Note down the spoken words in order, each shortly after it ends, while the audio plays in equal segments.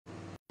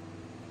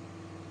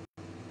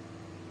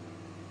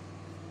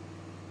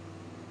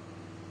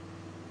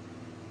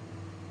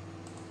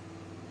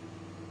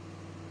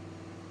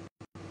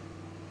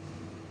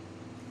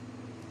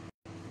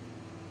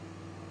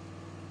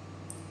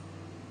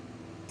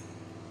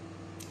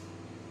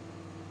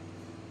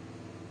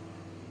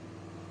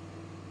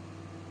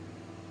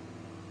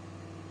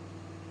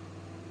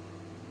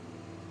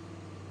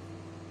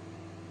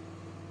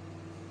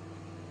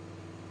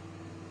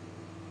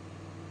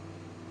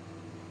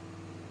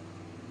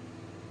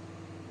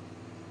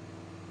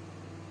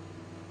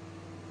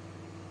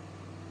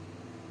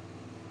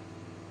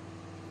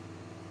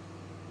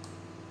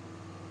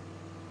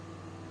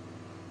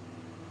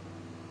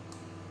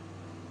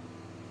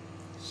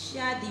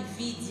share the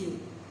video.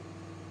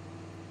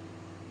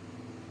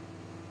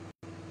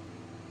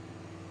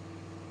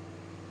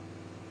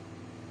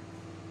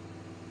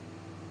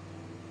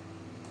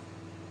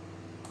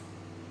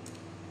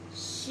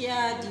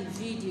 Share the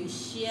video,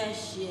 share.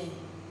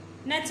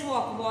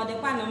 Network bụ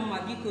ọdịkwa na mma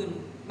biko.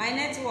 My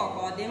network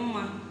ọ dị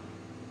mma.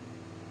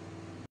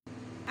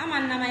 Ama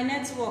na my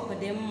network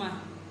dị mma.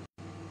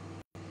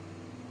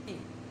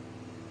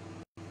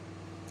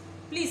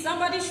 Please,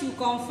 somebody should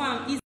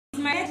confirm, is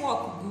my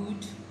network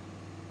good?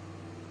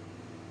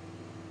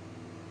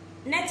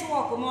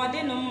 Network more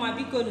than mma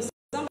biko.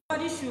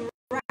 Somebody should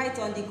write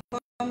on the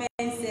comment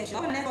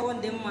section.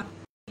 Network dị mma.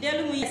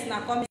 Tell me yes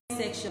na comment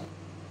section.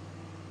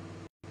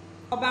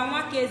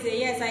 Obamwakeze,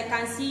 yes, I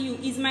can see you.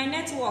 Is my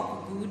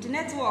network good?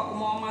 Network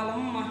more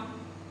malama.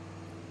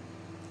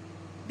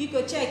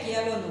 Biko check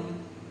yellow no.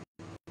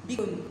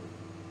 Biko.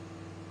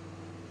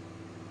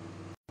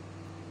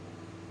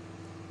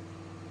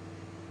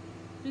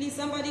 Please,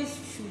 somebody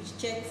should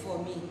check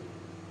for me.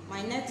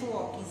 My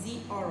network, is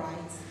it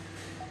alright?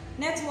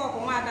 Network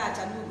mada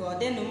Achalugo,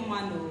 then no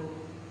mano.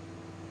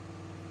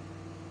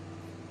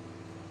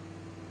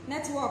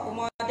 Network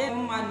more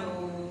than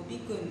mano.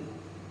 Biko.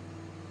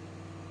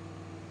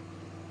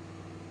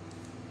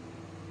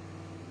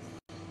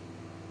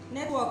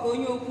 Network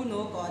onye okwu na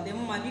ụka ọ dị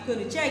mma biko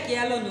nu check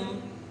yellow no.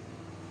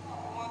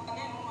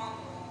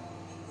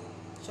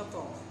 Shut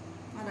up.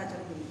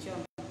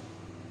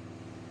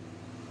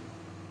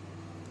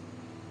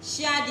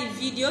 Share the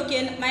video.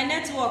 Okay, my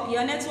network,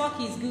 your network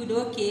is good.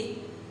 Okay.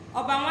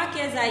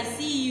 Obamwakez, I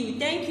see you.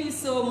 Thank you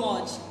so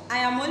much. I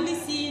am only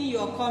seeing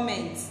your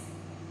comments.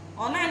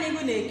 On any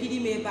go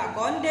na-ekiri me back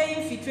on the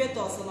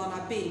infiltrators on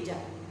a page.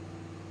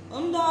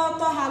 Ndo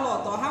to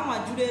halot or ha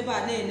ma juru ebe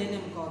a na-enene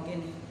m ka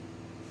ogene.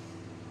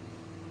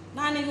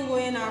 Nani go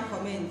going na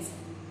comment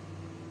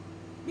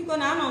because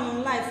na I'm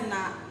on live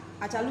na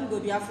Achalugo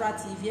Biafra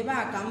TV ebe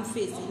a ka m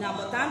face na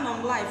but I'm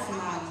on live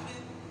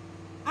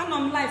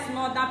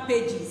na other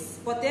pages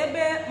but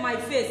ebe my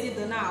face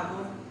do na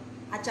abụ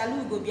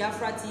Achalugo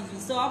Biafra TV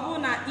so ọ bụ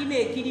na ị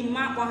na-ekiri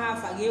mma akpọ ha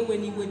afa ga-ewe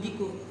n'iwe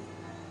biko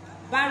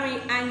Barry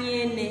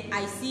Anyene,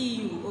 I see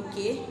you.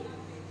 Okay.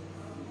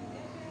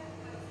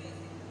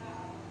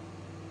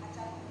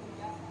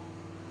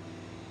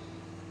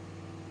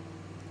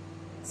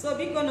 So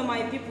because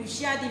my people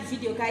share the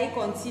video, can you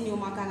continue?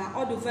 Makana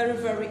all the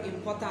very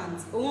important.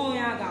 Good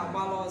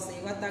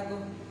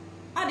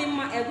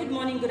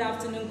morning, good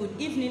afternoon, good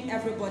evening,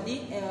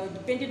 everybody.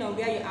 Depending on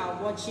where you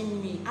are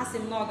watching me.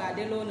 Asim noga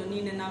delo no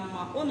nine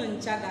nama ono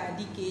nchaga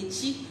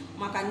dikechi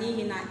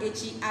makanihi na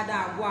echi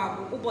ada agwa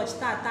ụbọchị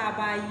tata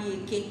abaghị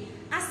eke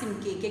asim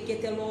keke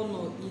ketelo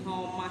no ihe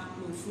ọma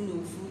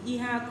n'ofu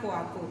ihe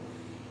akụ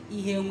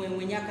ihe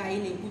enwe nya ka anyị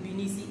na-ekwubi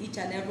n'isi each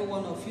and every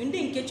one of you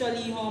ndị nke chọrọ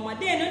ihe ọma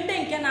denu ndị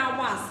nke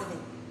na-agba asịrị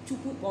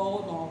chukwu kpọọ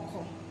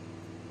n'ọkụ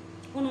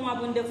unu nwa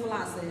bụ ndị fụla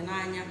asịrị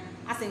n'anya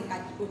asị nka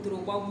otoro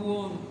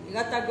gbagbuo ọnụ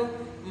ịghọtago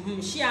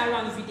share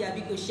around video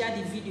biko share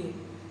the video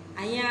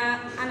anyị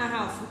anaghị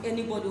afụ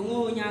anybody onwe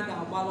onye a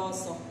ga-agbala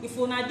ọsọ if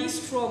una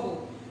this struggle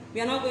we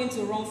are not going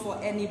to run for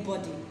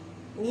anybody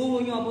onwe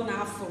onye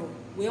ọbụla afụrụ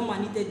wee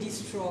malite this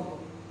struggle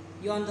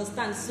you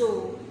understand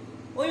so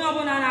onye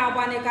ọbụla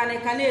na-agba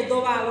nịka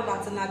na-edobe alụ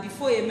that na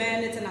before eme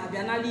anything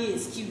abịa nali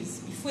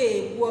excuse before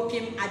ekwuo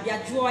pim abịa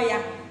jụọ ya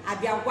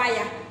abịa gwa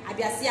ya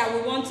abịa si ya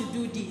we want to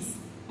do this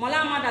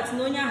mala ama that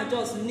na onye ahụ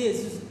just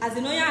na-ezuzu as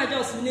in onye ahụ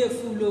just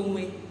na-efu ụlọ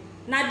onwe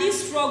na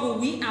this struggle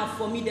we are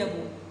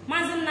formidable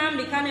Mazi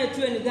Nnamdi ka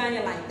na-etu enugo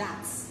anya like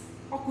that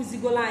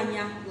okuzigola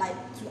anya like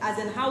to as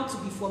in how to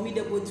be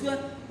formidable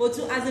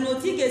otu as in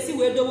otu ga-esi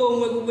wee dowe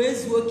onwe gị wee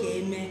zuo ka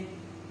eme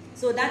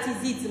so that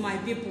is it my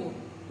people.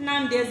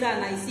 Nnamdi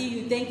and I see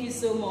you. Thank you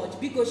so much.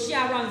 Because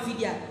share around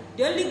video.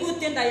 The only good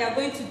thing that you are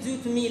going to do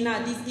to me now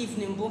this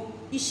evening,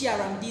 is share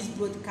around this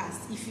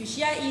broadcast. If you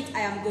share it,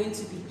 I am going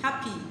to be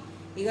happy.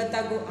 You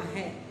gotta go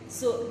ahead.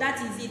 So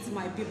that is it,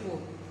 my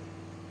people.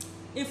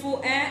 If we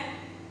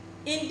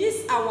in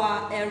this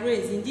our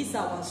race, in this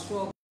our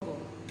struggle,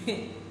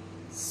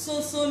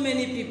 so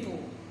many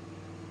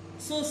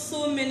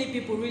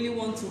people really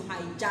want to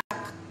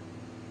hijack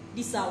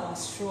this our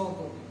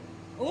struggle.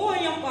 Oh,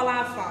 young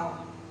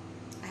Palafao.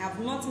 I have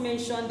not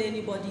mentioned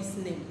anybody's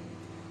name,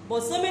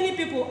 but so many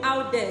people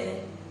out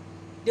there,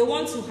 they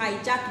want to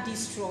hijack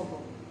this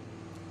struggle.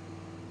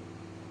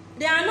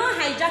 They are not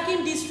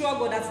hijacking this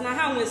struggle that's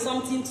now with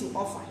something to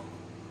offer.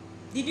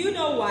 Did you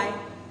know why?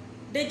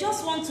 They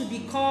just want to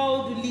be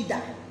called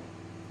leader.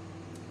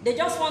 They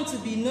just want to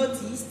be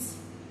noticed.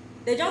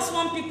 They just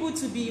want people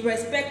to be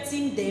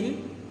respecting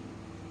them.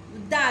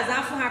 They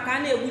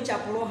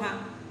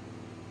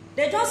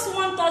just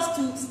want us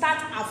to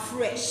start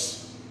afresh.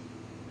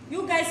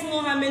 You guys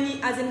know how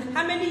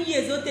many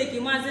years it'll take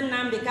Mazi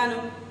Nnamdi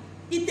Kanu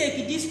it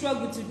take this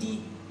struggle to the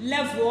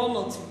level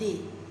or today.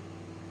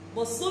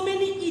 But so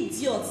many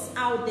idiots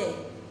out there,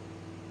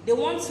 they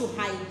want to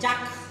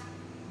hijack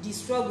the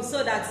struggle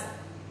so that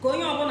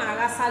going on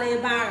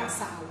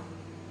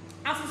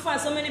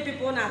so many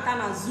people na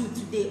Tana Zoo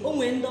today.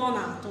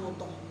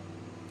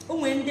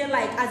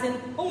 like as in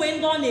onwe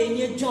ndị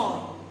na-enye joy.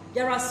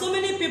 There are so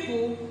many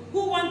people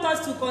who want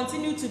us to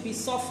continue to be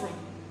suffering.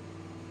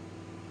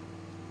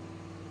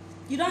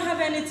 You don't have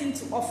anything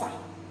to offer.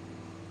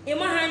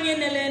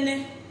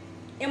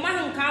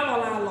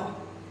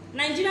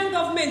 Nigerian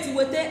government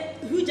with a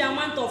huge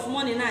amount of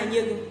money now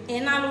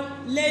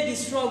lay the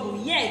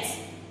struggle, yet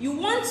you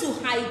want to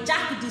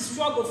hijack the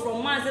struggle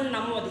from Mazi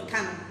Nnamdi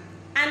Kanu,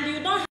 and you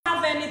don't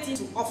have anything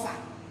to offer.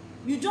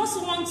 You just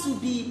want to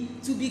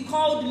be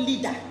called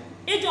leader.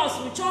 It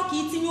just will chalk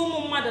eating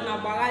your mother na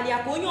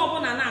bagalia ko onye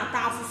obuna na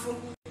ata afufu,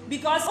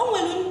 because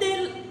onwelu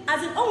ndị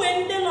as in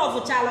onwe ndị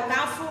love chala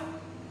ka afu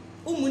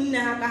umunne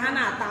ha ka ha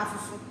na ata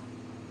afufu.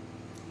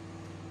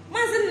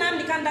 Mazi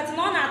Nnamdi Kanu that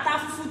no na ata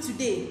afufu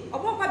today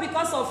obokwa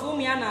because of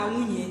umu ya na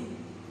nwunye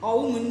or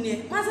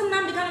umunne. Mazi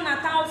Nnamdi Kanu na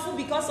ata afufu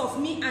because of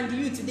me and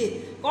you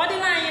today. God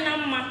dị anyị na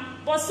mma,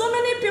 but so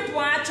many people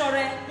are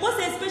chore, most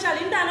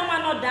especially ndị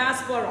anụmanụ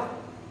diaspora.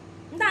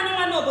 Ndị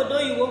anụmanụ obodo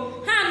oyibo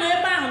ha nọ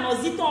ebe ahụ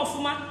nọzite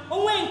ọfụma,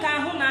 onwe nke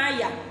ahụ na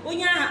aya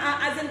onye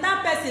ahụ as in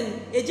that person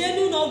eje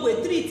n'ụlọ ogwe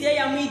treat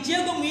ya ma iji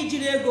ego ma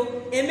ijiri ego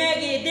eme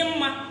gị dị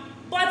mma.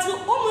 But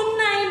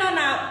ụmụnne anyị nọ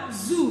na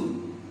zoo,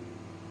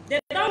 they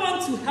don't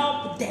want to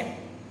help them.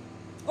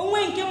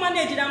 Onwe nke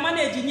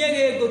manage nye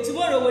gị ego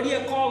tomorrow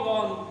were call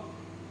on,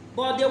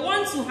 but they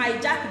want to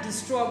hijack the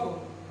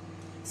struggle.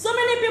 So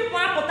many people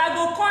apụta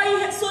go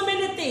call so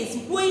many things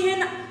kwuo ihe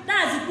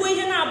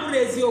na abụrụ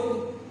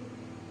eziokwu.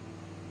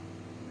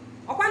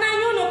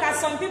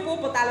 Some people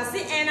put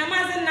na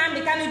Mazi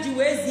Nnamdi Kanu ji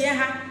wee zie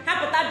ha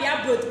pụta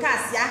bịa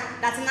broadcast ya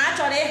that na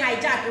achọrọ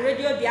hijack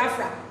radio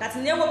Biafra, that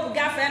na ewepụ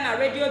Biafra na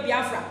radio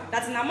Biafra,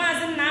 that na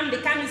Mazi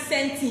Nnamdi Kanu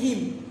sent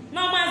him.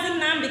 No, Mazi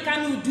Nnamdi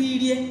Kanu du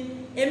irie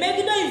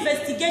emegido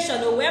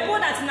investigation o wee bụ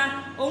that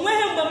na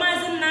onweghị mgbe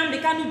Mazi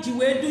Nnamdi Kanu ji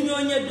wee dunye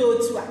onye dị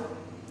otu a.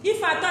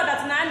 If I thought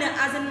that na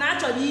as in na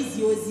achọrọ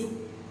izi ozi,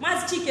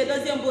 Mazi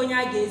Chikedozie mbụ onye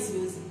a ga-ezi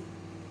ozi.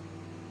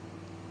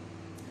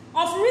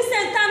 Of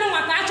recent time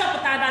maka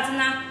achọpụta that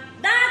na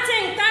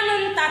dating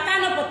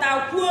Kanu pụta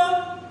kwuo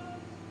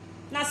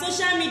na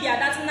social media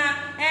that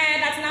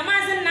na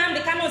Mazi Nnamdi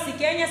Kanu si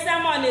ka enye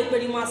sermon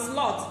ekperima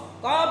slot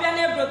ka ọ bịa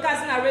na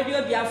broadcast na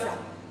radio Biafra.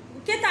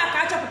 Nkịta ka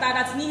achọpụta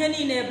that n'ihe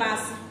niile ebe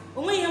asị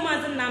onwe ihe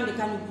Mazi Nnamdi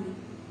Kanu kwuru.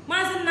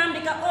 Mazi Nnamdi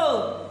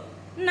Kanu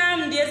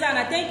Nnamdi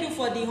Ezana, thank you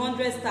for the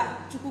 100 star.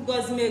 Chukwu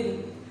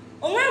gozimegu.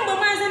 Onwe mgbe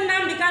Mazi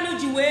Nnamdi Kanu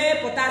ji wee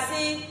pụta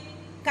si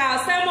ka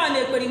sermon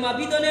ekperima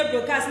bido na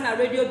broadcast na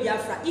radio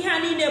Biafra. Ihe a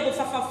niile bụ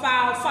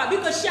fa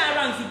biko share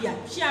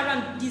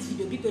around this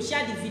video, biko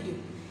share the video.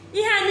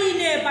 Ihe a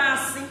niile ebe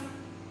asị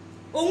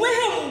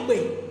onweghị mgbe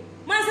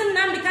Mazi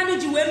Nnamdi Kanu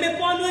ji wee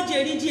mepe ọnụ o ji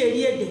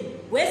eri ede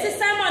wee si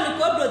sermon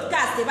ka o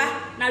broadcast ba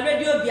na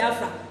radio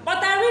Biafra.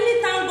 But I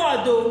really thank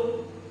God though.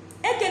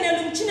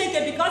 Ekenelu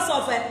Chineke because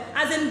of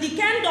as in the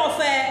kind of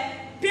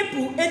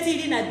people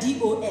etiri na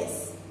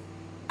DOS.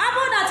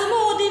 About that no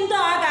ụdị ndị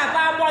a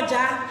ga-aba agboja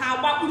ha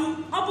gbakpuru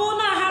ọ bụ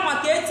na ha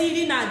maka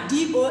etiri na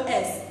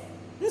DOS.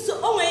 Nso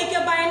o nwere ike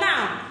by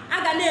now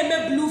aga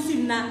na-eme blue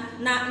film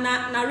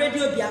na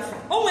radio Biafra.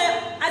 Onwe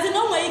as in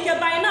o nwere ike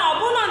by now ọ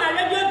bụ na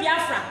radio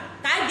Biafra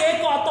ka a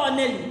ga-eke ọtọ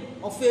n'elu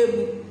of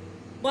egbu.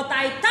 But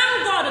I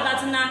thank God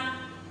that na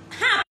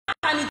ha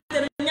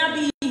panitere nya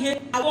bụ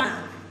ihe awa.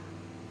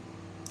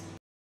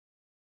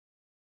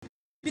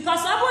 Because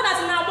ọ bụ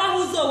that na agba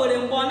ụzọ were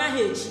mgbe ọ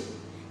naghị echi.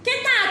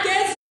 Kịta ka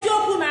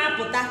eziokwu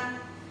na-apụta.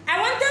 I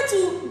wanted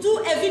to do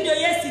a video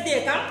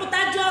yesterday ka m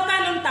pụta jụọ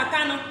Kanu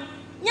Kanu.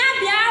 Nya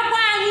bịa gwa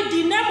anyị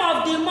the name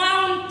of the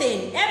mountain.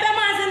 Ebe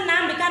Mazi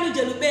Nnamdi Kanu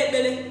jelu kpee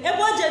ekpere.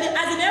 Ebe o jeli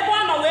azin ebe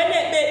ọ nọ wee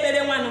na-ekpe ekpere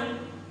nwanụ.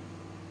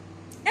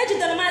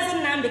 Ejidere Mazi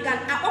Nnamdi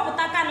Kanu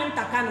akpọpụta Kanu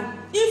Kanu.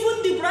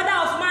 Even the brother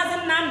of Mazi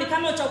Nnamdi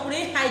Kanu chọkwuru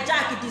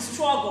hijack the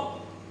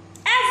struggle.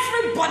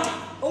 Everybody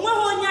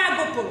onweghị onye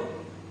agụpụrụ.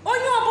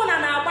 Onye ọbụla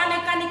na-agba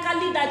mechanical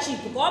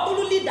leadership ka ọ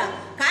bụrụ leader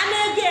ka a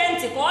na-ege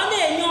ntị ka ọ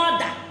na-enye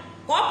ọda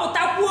ka ọ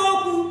pụtakwuo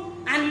okwu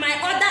and my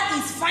order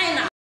is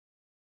final.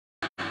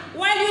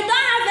 While you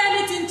don't have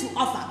anything to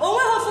offer,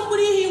 onweghị ofu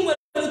mkpụrụ ihe ị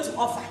nwere to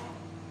offer.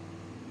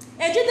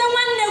 Ejide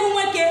nwanne gị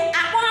nwoke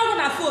akpọ ọgụ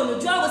na fonu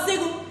jụọ gị sị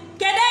gị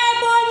kedu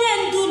ebe onye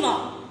ndu nọ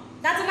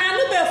that na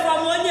anụbe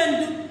from onye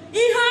ndu.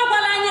 Ihe ọ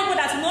gwara anyị bụ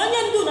that na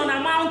onye ndu nọ na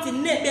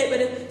mountain na-ekpe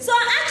ekpere. So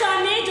achọrọ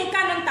m ịjụ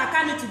Kanu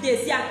Kanu today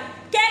si ya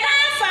kedu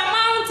afa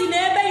mountain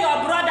ebe your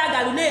brother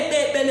garu na-ekpe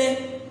ekpere?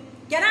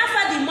 Kedu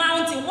afa the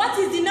mountain? What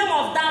is the name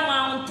of that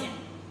mountain?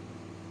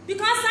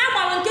 Because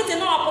agbara nkịtị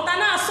na ọpụta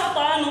na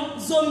asọtọ ọnụ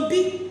zombi.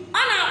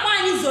 Ọ na-akpọ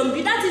anyị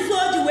zombi. That is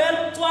o ji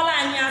wee tụọla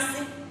anyị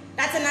asị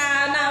that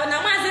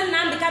na Mazi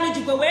Nnamdi Kanu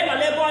jikwa wee nọ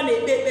ebe ọ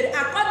na-ekpe ekpere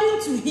according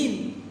to him.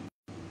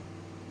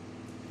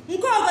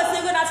 Nke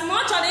ogosigo that na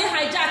ọ chọrọ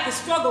hijack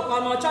struggle ka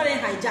ọ na ọ chọrọ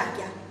hijack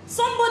ya.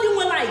 Somebody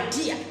nwere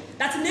idea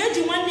that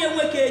na-eji nwanne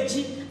nwoke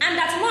eji and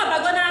that na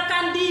ọbago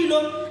n'aka ndị ilo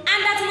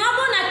and that na ọ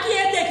bụ na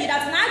kieteki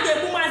that na a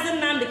ga-egbu Mazi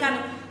Nnamdi Kanu.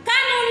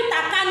 Kanu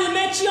Kanu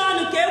mechie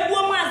ọnụ ka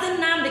egbuo Mazi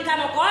Nnamdi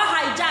Kanu ka ọ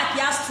hijack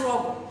ya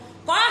struggle,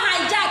 ka ọ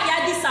hijack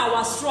ya this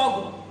our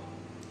struggle.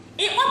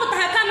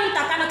 Ịkpọpụtara Kanu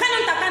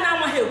Kanu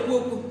amaghị ekwu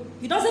okwu.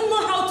 he doesn't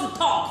know how to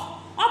talk.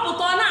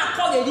 Ọpụta ọ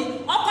na-akọgheri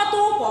ọkọta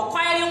ụkwụ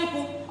ọkọgheri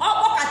nkwụ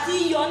ọkpọkata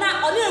iyi ọ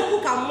na-ekwu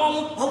ka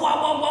mmọnwụ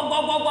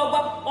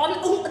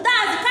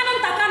daazị Kanu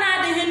ntaka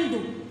na-adịghị ndụ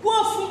kwuo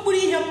ofu mkpụrụ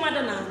ihe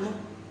mmadụ na-anụ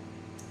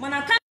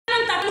mana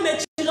Kanu ntaka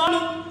mechiri ọnụ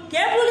ka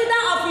e bụrụ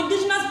leader of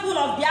indigenous people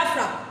of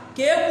Biafra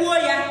ka e gbuo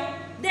ya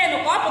then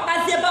ka ọ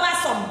pụtazie baba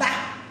sọmba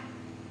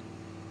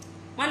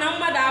mana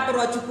mmadụ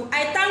abụrọ Chukwu.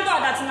 I thank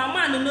God that na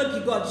man no be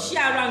God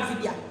share am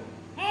video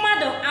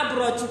mmadụ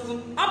abụrọ Chukwu.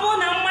 Ọ bụrụ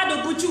na mmadụ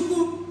bụ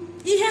Chukwu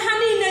ihe ha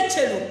niile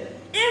chere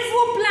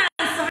evil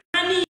plans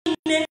ha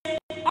niile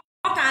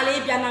ọ kara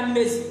ịbịa na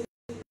mmezu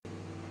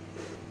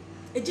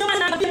ejema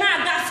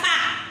na-aga fa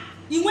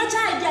inwecha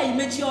idea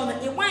imechi ọnụ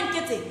ịgba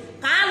nkịtị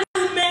ka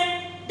alụ mee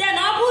then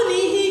ọ bụrụ na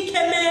ihe ike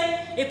mee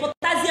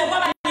ịpụtazie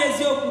gwaba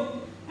n'eziokwu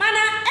mana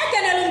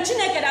ekelere m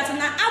Chineke dat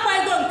na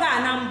agbaigo nke a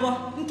na mbọ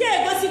nke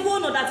egosigo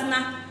ụnụ dat na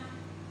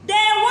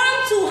they want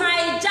to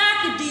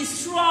hijack the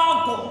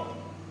struggle.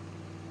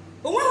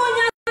 Onweghị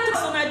onye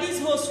atụrụ na this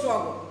whole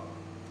struggle.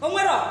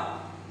 Onwero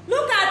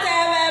look at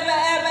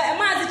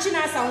Mazi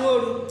Chinasa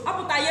Nworu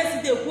ọpụta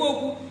yesterday kwu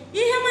okwu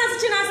ihe Mazi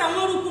Chinasa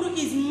Nworu kwuru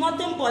is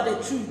nothing but the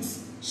truth.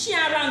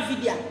 Share around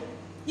video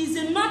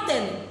is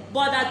nothing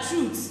but the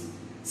truth.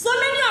 So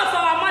many of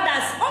our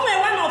mothers, only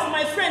one of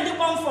my friends who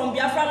come from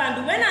Biafra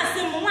land, when I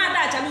say Mama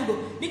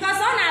Achalugo, because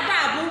on a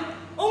dabu,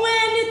 only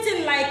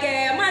anything like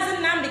Mazi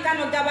Nnamdi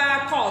Kanu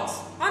Gaba court,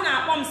 on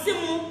a pom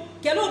simu,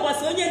 Kelo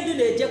was only do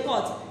the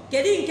court,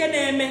 Kedin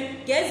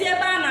Keneme, Kezi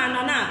Bana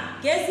Nana,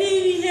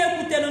 Kezi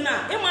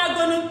Kuteluna,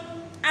 Emagonu,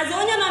 as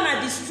only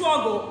on the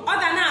struggle,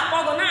 Ogana,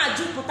 Ogona,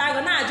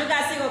 Juputagona,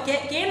 Jugasi,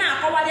 Kena,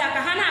 Kawalia,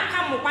 Kahana,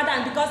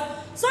 Kamupadan, because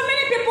so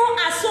many people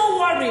are so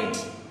worried.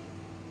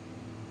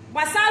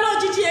 Basalo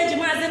Gigi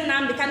Mazi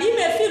Nnamdi can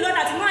even feel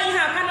that no you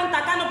have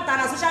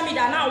Kanu social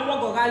media now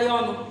work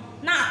Galiano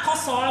now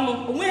cost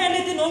on when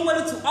anything no one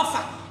to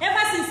offer.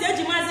 Ever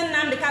since Mazi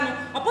Nnamdi Kanu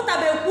I put a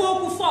 4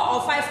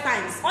 or 5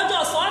 times. Or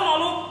just on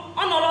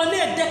only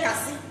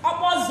decasi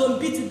up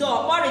zombie to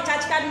door or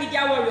recharge card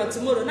media warrior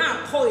tomorrow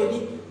now call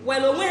it.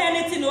 Well when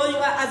anything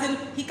as in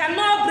he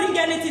cannot bring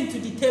anything to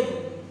the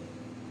table.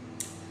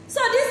 So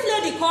this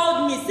lady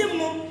called me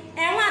Simu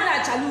and what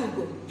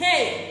Achalugo.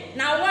 Hey,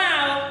 now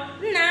wow,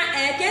 na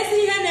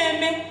kesi ihe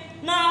na-eme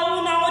na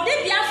ode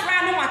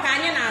Biafra no maka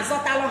anyị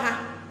na-azọtalụ ha.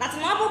 That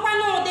na ọbụkwa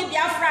na ode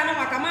Biafra no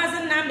maka Mazi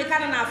Nnamdi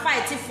Kanu na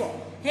fight for.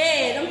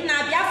 Hey,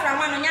 na Biafra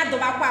nwanụ nya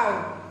dobakwa o.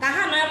 Ka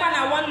ha no eba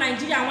na one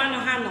Nigeria nwanụ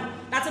ha no.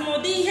 That na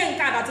ode ihe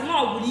nka that na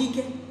ọgburu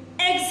ike.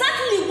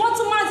 Exactly what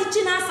Mazi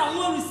Chinasa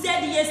Nworu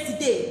said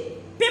yesterday.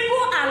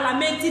 People are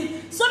lamenting.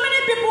 So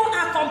many people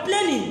are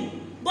complaining.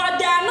 But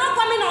they are not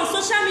coming on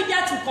social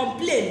media to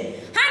complain.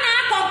 Hana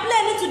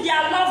complaining to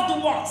their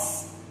loved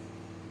ones.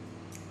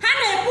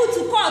 Hana put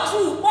to call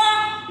through or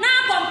now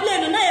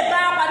complain na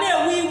eba na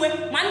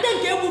ewiwe mande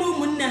nke gburu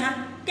umunne ha.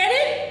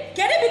 Kedi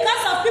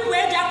because of people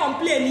eji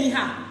complain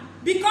ha.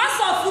 Because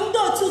of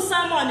ndo two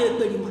Simon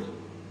ekperima.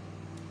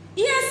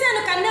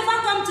 ESN can never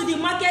come to the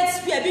market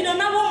square bido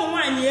na wo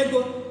nwanyi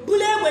ego.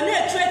 Bule egbe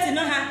na threaten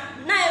ha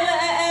na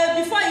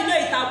before you know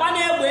it agba na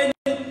egbe.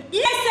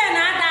 ESN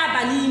ada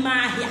aba n'ime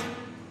ahịa.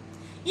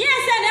 Yes,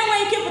 and then when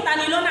you keep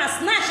Tanilona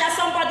snatch at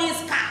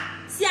somebody's car.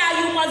 See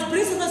how you must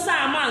bring to the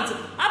same amount.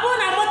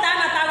 Abona mota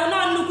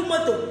na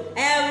nukumoto.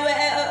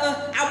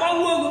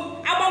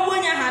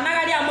 Abawonya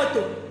hanagari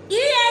moto.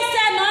 Yes,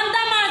 and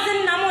under Mazi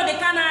Nnamdi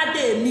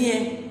Kanu me.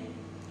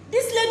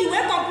 This lady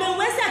will complain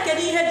where's a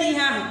kedi headi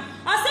ha.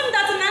 Or some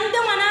that nande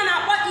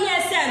manana about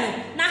ESN.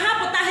 Na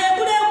haputa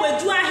hebure we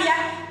juahia.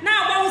 Na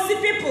about see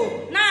people.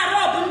 Na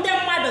rob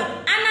them mother.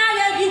 And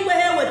I give we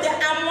with the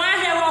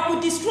amwa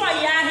could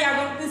destroy ya here.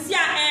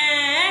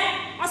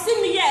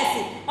 Yes,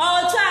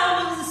 or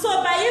child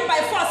so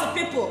by force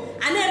people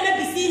and then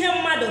maybe see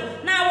him mother.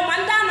 Now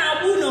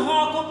Mandana Buno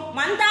Hoko,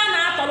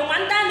 Mandana or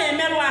Mandana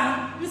Melwa,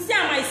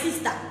 my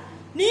sister.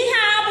 Niha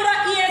Abra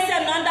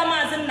ESN under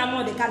Mazi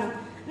Nnamdi Kanu.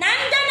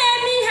 Nandana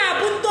Niha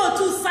Bunto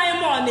to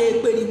Simon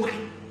Ekperima.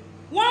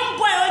 One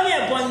boy on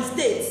your born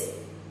states.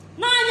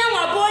 No young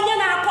boy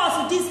na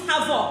cause this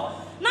havoc.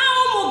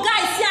 Now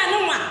guys ya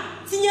no one.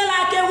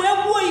 Tinyela ke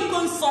we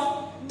consult.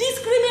 These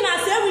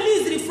criminals are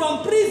released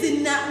from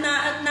prison na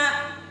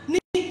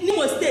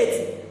Nimo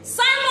State.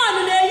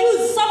 Simon they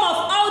use some of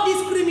all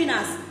these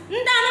criminals.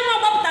 Ndana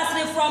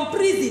from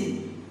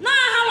prison. Now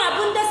how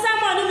abunde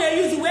Simon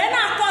they use when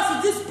I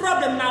cause this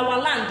problem in our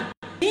land.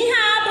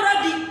 Niha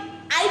brought the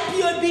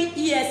Ipob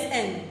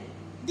ESN.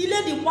 The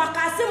lady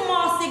wakase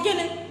more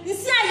again.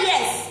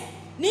 Yes.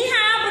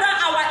 Niha brought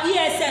our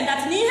ESN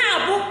that Niha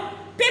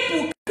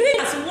people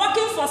criminals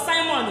working for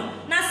Simon.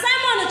 Now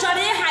Simon try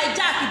to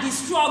hijack the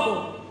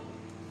struggle.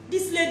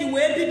 This lady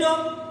will be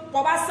done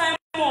for Simon.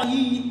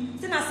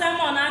 Since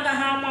Simon aga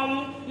ha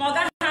no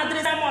ga ha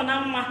Simon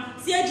amma.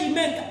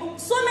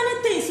 So many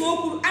things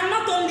and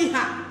not only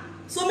her.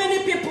 So many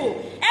people.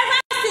 Ever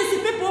since the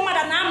people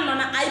mother na on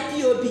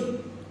Ipob.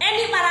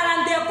 Anybody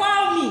and they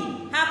call me,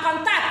 her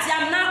contact,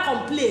 I'm now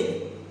complain.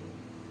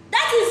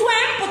 That is why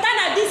I'm putting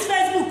at this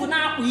Facebook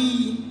now.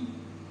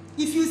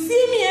 If you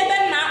see me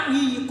even now,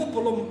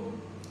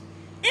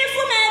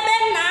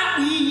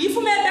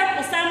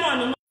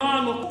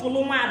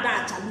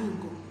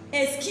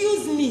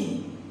 excuse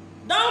me,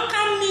 don't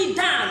calm me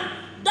down,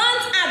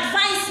 don't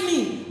advise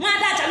me.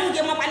 Nwada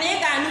Achalugo makwa na ị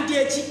ga-anụ di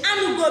echi,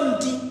 anụgo m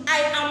di,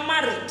 I am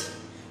married.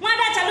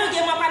 Nwada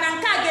Achalugo makwa na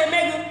nke a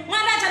ga-emegu,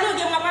 Nwada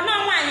Achalugo makwa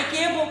na nwaanyị ka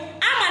ịbụ,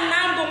 ama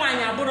na mbụ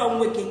nwaanyị abụrụ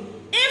nwoke.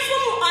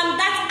 Ifum on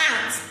that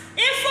act,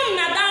 ifum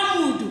na that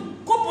mood,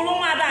 kụpụrụ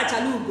Nwada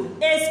Achalugo,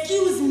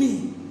 excuse me.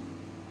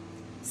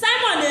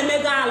 Simon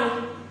emego alụ.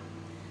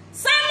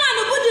 Simon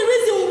bụ the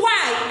reason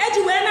why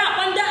eji wee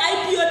na-akpọ ndị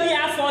IPOB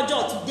afọ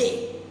ọjọọ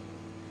today.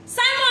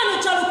 Simon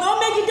chọrọ ka o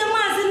megide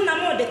Mazi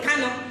Nnamdi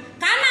Kanu,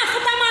 ka a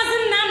na-afụta Mazi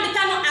Nnamdi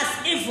Kanu as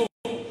evil,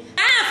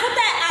 a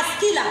na-afụta as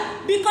killer,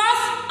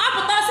 because ọ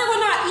pụta ọsịgụ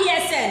na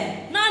ESN,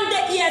 na ndị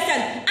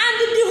ESN, and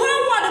the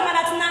whole world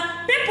mara na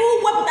people who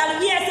wepụtara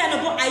ESN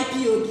bụ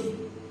IPOB.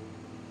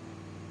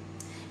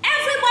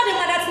 Everybody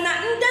mara na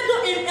ndị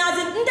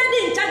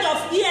dị in charge of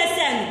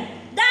ESN,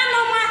 that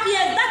normal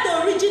ESN, that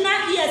original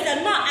ESN,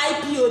 not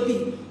IPOB,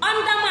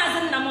 under Mazi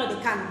Nnamdi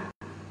Kanu.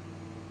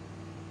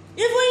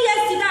 Even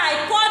yesterday,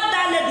 I called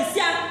that lady,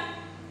 said,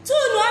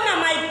 tune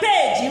on my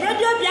page,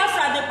 Radio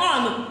Biafra the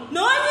on.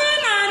 No one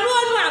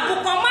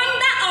is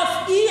commander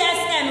of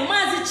ESN,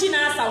 Mazi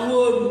Chinasa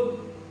Woru.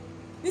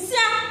 You see,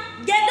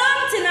 get on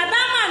to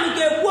Nadama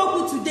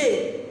Geku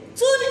today.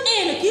 Tune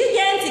in,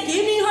 Kiganti,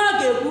 Kimi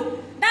Hogeku.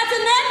 That's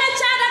an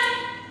child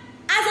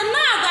as a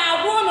naga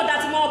one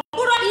that more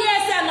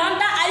ESN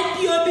under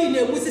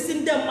IPOB, which is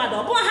in the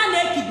mother,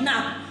 Bohane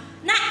kidnap.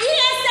 Now,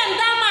 ESN,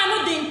 that man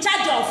who's in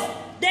charge of.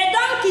 They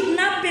don't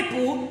kidnap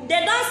people,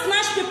 they don't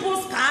snatch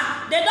people's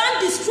car, they don't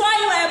destroy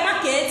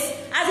markets,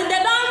 as in they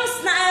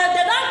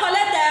don't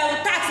collect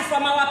the tax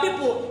from our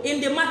people in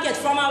the market,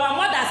 from our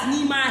mothers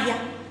Nima here.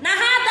 Now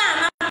how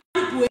that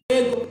people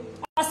ego?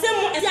 Or say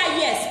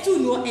yes, to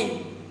no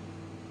end.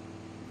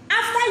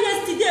 After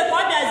yesterday,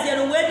 God has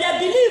zero where they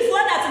believe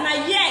what that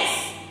na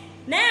yes.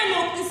 Now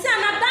no, say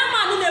na that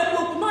man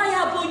no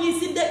ya bo you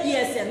see the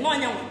ESN, no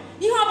nya.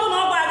 You have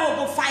no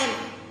go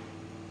fine.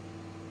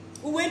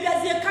 Uwe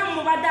biazie kam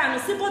mubadano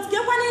si but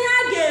gekwana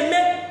ya ga-eme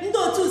ndị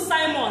otu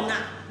Simon na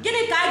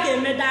gịnị ka a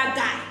ga-eme that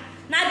guy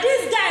na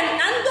this guy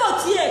na ndị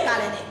otu ya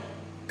karịrị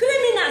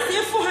criminals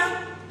ịfụ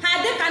ha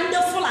dị ka ndị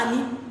Fulani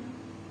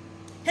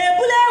ha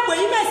ebule egbe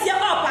imesie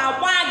ọpa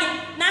agwa gị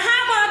na ha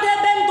amaghị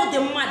ebe ndụ dị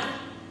mmadụ.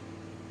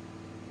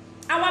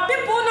 Our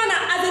people nọ na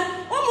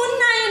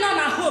ụmụnne anyị nọ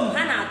na home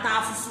ha na-ata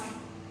afụfụ.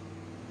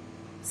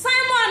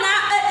 Simon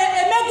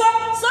emego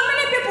so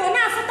many people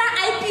na-afụta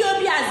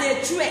IPOB as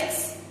a threat.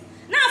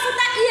 Now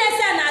after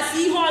ESN as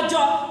ihe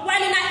ọjọọ,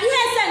 while in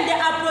ESN they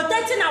are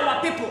protecting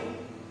our people.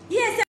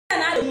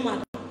 ESN are the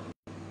woman.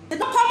 They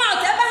don't come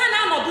out ebe ha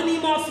na-anọdụ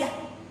n'ime ọfịa.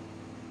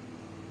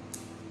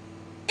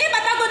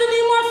 Ịbatagodu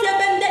n'ime ọfịa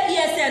ebe ndị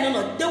ESN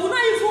nọ, they will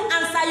not even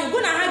answer you. Gụ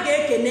na ha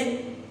ga-ekene.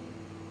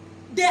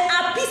 They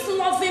are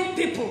peace-loving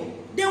people.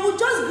 They will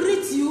just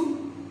greet you.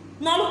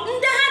 No,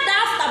 ndị ha da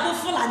after bụ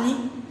Fulani.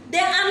 They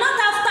are not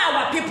after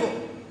our people.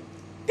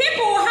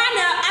 People ha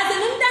as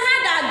in ndị ha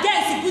da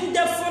against bụ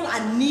ndị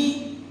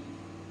Fulani.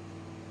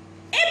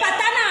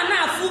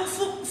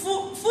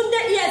 Funde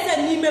ESN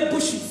nime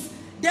bushes.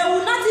 They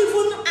will not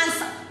even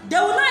answer. They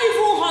will not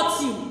even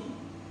hurt you.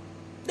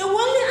 They will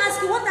only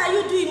ask you, what are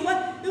you doing?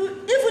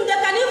 Even they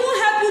can even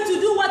help you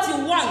to do what you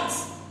want.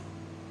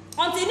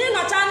 Until you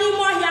not any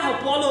more here.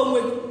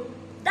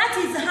 That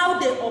is how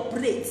they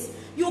operate.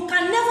 You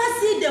can never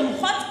see them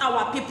hurt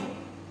our people.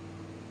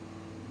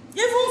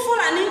 Even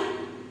Fulani,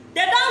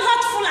 they don't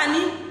hurt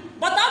Fulani.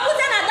 But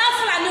Abutana that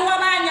Fulani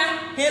wabanya,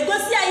 he go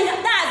see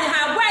that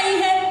have why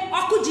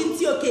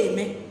okujinti okay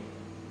me.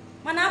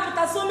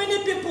 Manaputa so many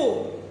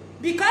people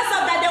because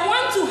of that they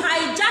want to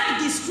hijack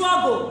the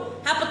struggle.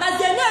 Haputa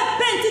they never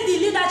paint the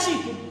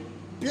leadership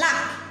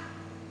black.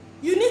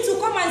 You need to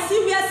come and see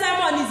where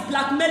Simon is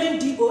blackmailing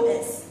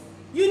DOS.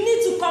 You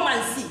need to come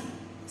and see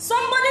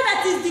somebody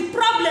that is the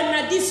problem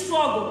in this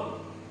struggle.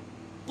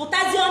 But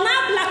as you're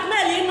not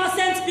blackmailing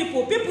innocent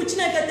people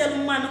chineke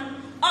telu manu.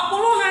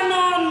 Okulu ha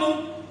no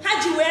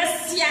haji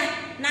wesia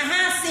na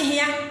ha si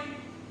here.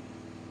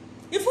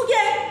 If you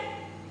get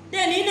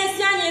then in a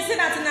say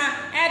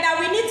that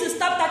we need to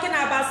stop talking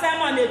about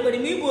Simon.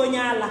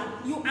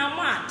 You are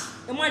mad.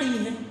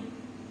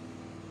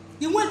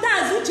 You want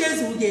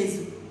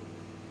to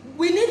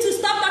we need to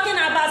stop talking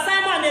about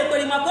Simon.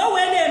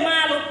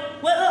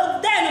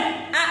 Then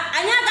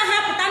anyaga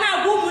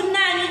haputana woman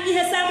nani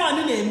ihe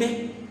Simon neme.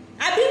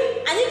 Abi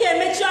anyị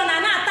ga-emechi ọ na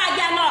attack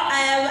ya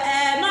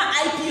no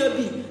IPOB,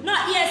 no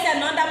ESN,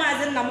 no under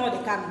Mazi Nnamdi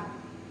Kanu.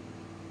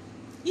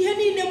 Ihe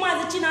niile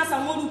Mazi Chinasa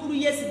Nworu kwuru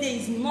yesterday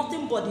is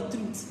nothing but the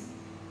truth.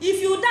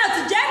 If you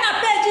doubt, join a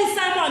page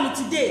Simon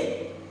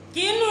today. Ka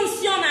inu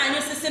nsi ọ na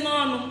anyị sisi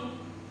n'ọnụ.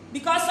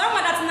 Because some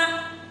that na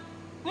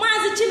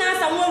Mazi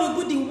Chinasa Nworu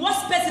bụ the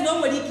worst person o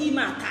nwere ike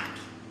ime attack.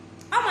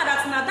 Ama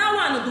that na that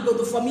one do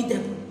go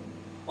formidable.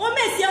 O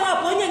mesie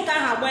hope onye nke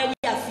ahụ agba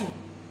ya film.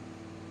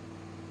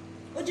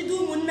 Ojidu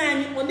ụmụnne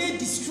anyị ọ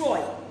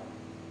na-destroy.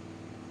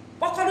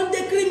 Kpọkọrọ ndị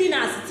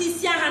criminals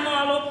tisi ha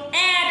n'ọrụ.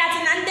 That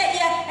na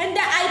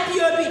ndị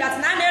IPOB that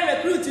na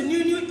recruit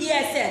new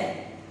ESN.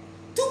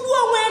 Tupu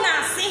onwe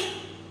na-asị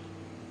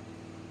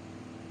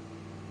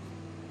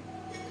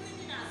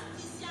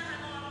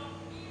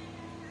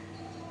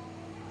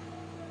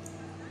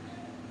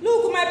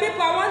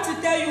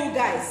tell you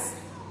guys.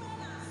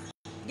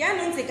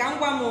 Genu ntị ka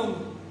ngwa m unu.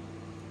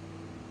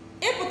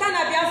 Ịpụta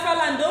na Biafra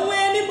land onwe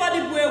anybody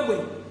bụ egbe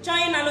chọọ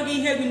ịnalụ gị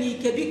ihe gị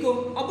n'ike biko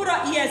ọ bụrụ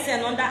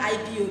ESN under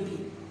IPOB.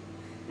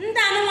 Ndị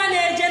anụnwa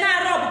na-eje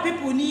na-arọbụ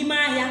people n'ime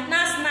ahịa na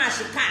snatch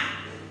car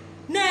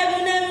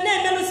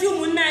na-emelụsi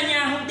ụmụnne anyị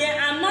ahụ. They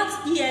are not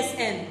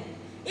ESN.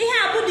 Ihe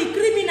a bụ the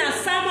criminal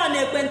Simon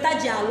Ekwenta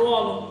ji alụ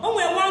ọrụ. O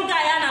nwere one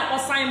guy a na-akpọ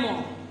Simon.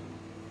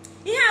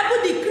 Ihe a bụ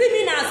the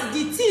criminals,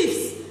 the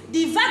thieves,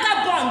 the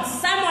vagabonds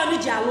Simon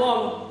ji alụ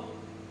ọrụ.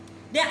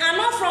 They are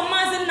not from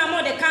Mazi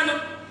Nnamdi Kanu.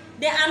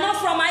 They are not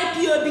from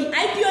IPOB.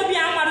 IPOB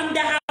amarụ ndị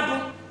ha bụ.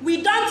 We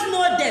don't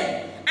know them.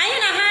 Anyị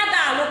na ha ada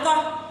alụkọ.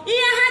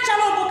 Ihe ha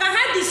chọrọ bụ ka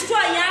ha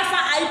destroy ya afa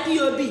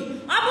IPOB.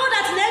 Ọ bụrụ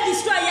that na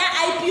destroy ya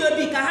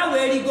IPOB ka ha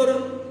wee rigoro.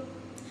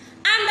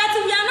 And that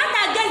we are not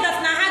against that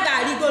na ha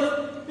ga-arigoro.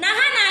 Na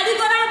ha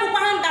na-arigoro abụkwa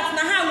ha that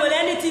na ha nwere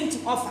anything to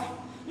offer.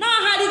 No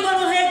ha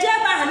rigoro ha eje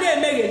ebe ahụ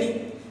na-emegheri.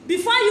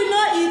 Before you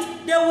know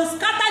it, they will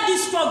scatter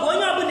this struggle.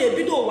 Onye ọbụla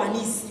ebido ụwa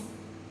n'isi.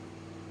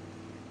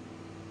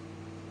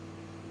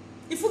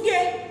 Ifuge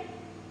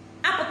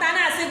apụta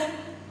na-asị gị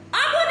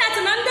ọ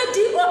bụrụ na ndị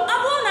dị ọ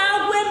bụrụ na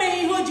agwọ emeghị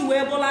ihe o ji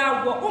wee bụrụ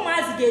agwọ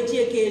ụmụazị ga-eji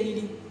eke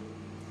eriri.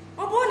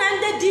 Ọ bụrụ na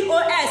ndị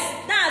DOS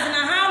na-azị na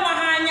ha awa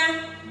ha anya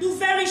do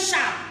very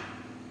sharp.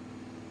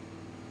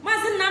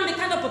 Mazi Nnamdi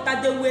Kanu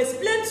pụta, they will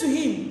explain to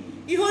him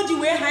ihe o ji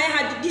wee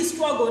ha this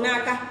struggle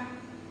n'aka.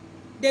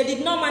 They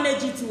did not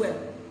manage it well.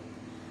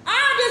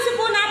 All these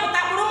people na-apụta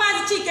kpụrụ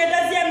Mazi Chike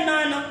dozie m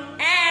n'ọnụ.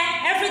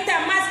 Every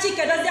time Mazi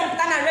Chike dozie m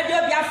pụta na Radio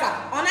Biafra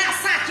ọ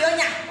na-asaki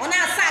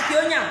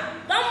onye a.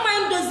 Don't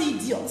mind those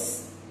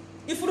idiots.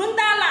 If you don't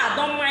allow,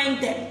 don't mind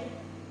them.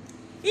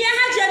 Ihe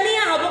ha ji eme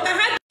ihe ahụ bụ ka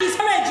ha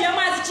discourage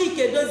Mazi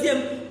Chike dozie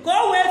m ka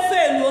o wee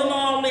feluo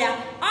n'ọrụ ya.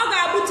 Ọ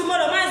ga-abụ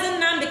tomorrow Mazi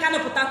Nnamdi Kanu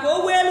pụta ka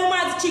o wee lu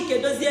Mazi Chike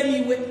dozie m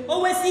iwe.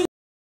 O wesi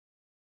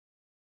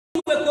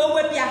iwe ka o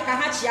wepụ ya ka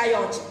ha chia ya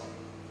ọchị.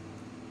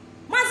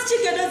 Mazi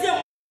Chike dozie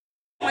m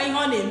nwa ihe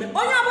ọ na-eme.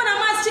 Onye ọbụla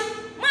Mazi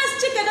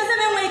Chike dozie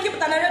m enweghị ike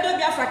ịpụta na Radio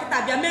Biafra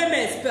kịta bịa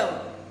mee spell.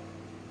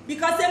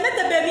 Because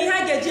emetebeghị m ihe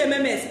a ga-eji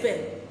eme spell.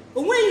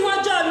 Onweghị ihe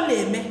ọjọọ m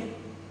na-eme.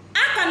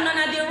 Aka nọ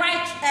na the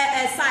right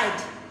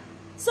side.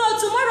 So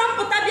tomorrow m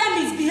pụta bịa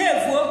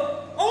misbehave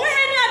onweghị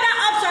any other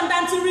option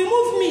than to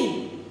remove me.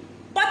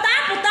 But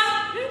apụta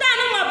ndị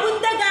anụnwa bụ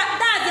ndị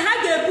daadị ha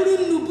ga-eburu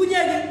nnu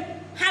bunye gị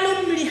halụ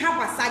mmiri ha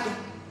kwasa gị.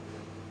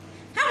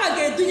 Ha nwa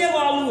ga-edunye gị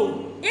ọrụ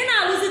ị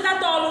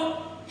na-alụzitata ọrụ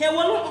ha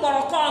ewelu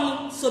mkpọrọkọ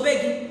ọnụ sobe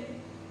gị.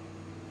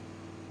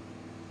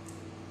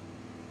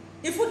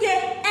 Ifuge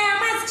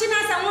Mazi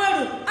Chinasa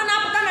Nweru ọ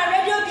na-apụta na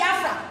Radio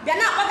Biafra bịa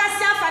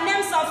na-akpọgasị afa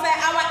names of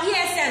our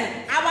ESN,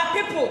 our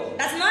people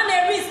that na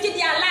na-risk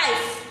their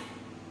life.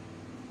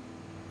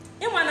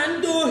 Ịma na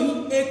ndị ohi,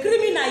 a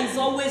criminal is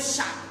always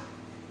sharp.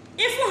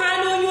 Ịfụ ha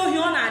na onye ohi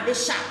ọ na-adị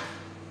sharp.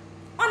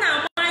 Ọ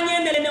na-ama anya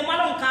emere na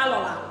mmadụ nke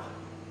alọla.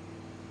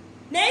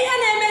 Na ihe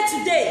na-eme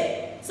today,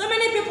 so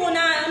many people ha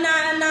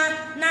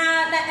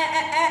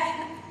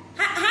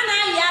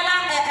na-ayala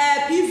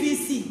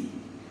PVC.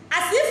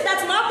 As if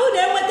that na ọ bụrụ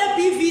na enweta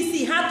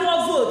PVC ha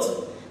tụọ vote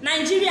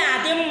Nigeria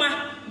adị mma.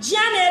 Ji a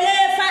na-ele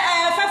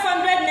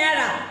 500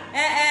 naira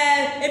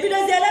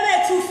ebidozi elebe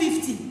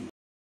 250.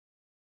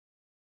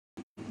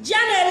 Ji a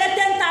na-ele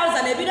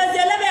 10,000 ebidozi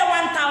elebe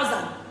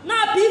 1,000. Na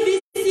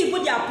PVC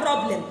bụ their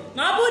problem.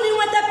 Na ọ bụrụ na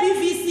inweta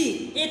PVC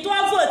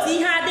ịtụọ vote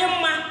ihe adị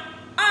mma.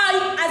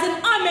 As in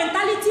all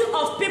mentality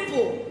of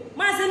people.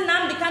 Mazi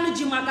Nnamdi Kanu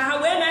ji maka ha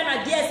wee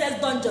na DSS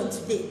dungeon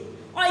today.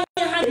 Ọ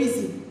ihe ha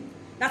reason.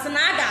 That na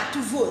a ga-atụ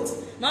vote.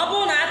 Na ọ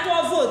bụrụ na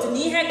atụọ vote na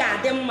ihe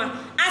ga-adị mma.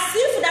 As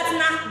if that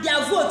na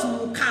their vote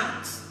will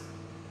count.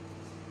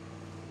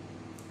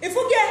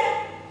 Ifuge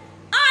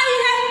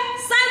ihe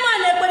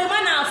Simon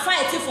Ekwerima na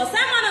fight for.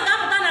 Simon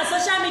ga-apụta na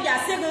social media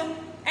sị gị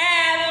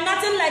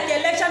nothing like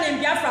election in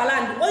Biafra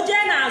land. O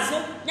jee n'azụ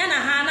ya na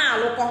ha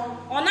na-alụkọ.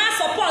 Ọ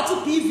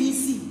na-support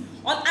PVC.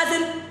 As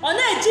in ọ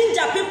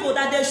na-ginger people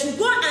that they should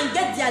go and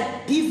get their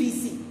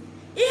PVC.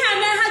 Ihe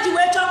a ha ji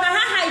wee chọọ ka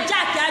ha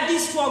hijack ya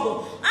this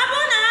struggle.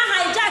 Abụrụ na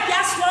ha hijack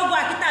ya struggle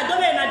akịta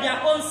dobe na their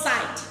own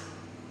side.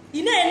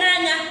 Ị na-ene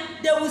anya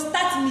they will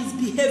start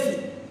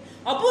misbehaving.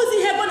 Ọ bụzi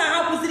ihe bụ na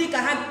ha kwụziri ka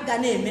ha ga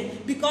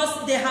na-eme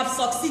because they have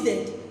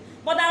succeeded.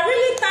 But I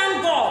really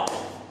thank God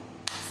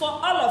for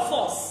all of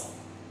us.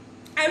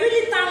 I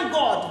really thank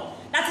God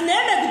that na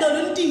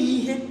emegidoro ndị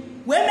ihe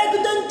wee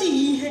megido ndị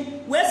ihe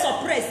wee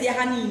suppress ya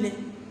ha niile.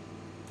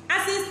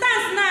 As it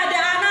stands now, they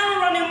are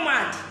now running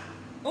mad.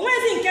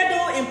 Onwezi nke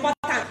do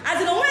important.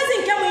 As in onwezi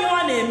nke mu ihe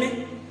ọ na-eme.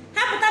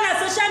 Ha pụta na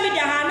social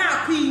media ha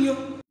na-akụ inyo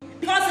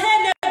because ha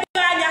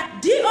na-ebe anya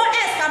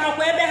DOS ka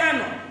nọkwa ebe ha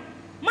nọ.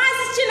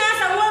 Mazi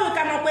Chinasa Nweru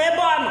ka nọkwa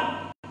ebe ọ nọ.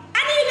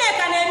 Anyị niile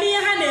ka na-eme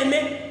ihe ha na-eme.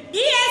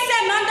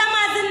 ESN nọ ndị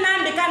Mazi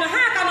Nnamdi Kanu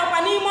ha ka nọkwa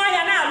n'ime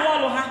ọhịa na-alụ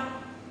ọrụ ha.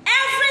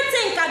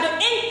 Everything ka do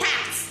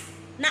intact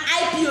na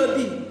IPOB.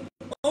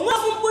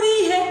 Onwefu mkpụrụ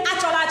ihe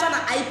achọrọ na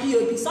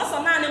IPOB. Sọsọ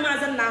naanị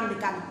Mazi Nnamdi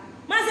Kanu.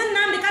 Mazi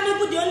Nnamdi Kanu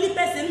bụ the only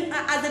person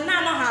as in na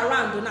ha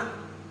around now.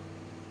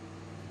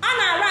 Ọ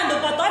na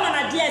around but ọ nọ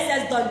na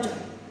DSS dungeon.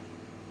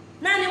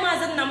 Naanị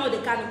Mazi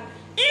Kanu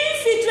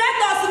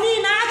infiltrators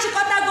niile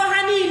achịkọtago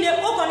ha niile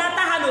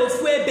kpokọnata ha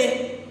n'ofu ebe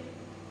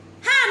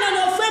ha nọ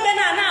n'ofu ebe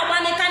na-agba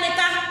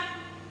nịkanịka.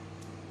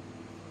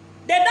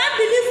 They don't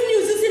believe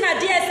news si na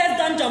DSS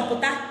dungeon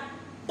pụta,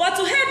 but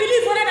to have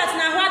believe onye that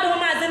na ahụ adịghị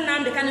Mazi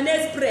Nnamdi Kanu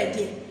na-spread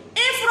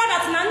ifro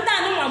that na ndị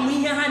anụnwa mụ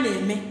ihe ha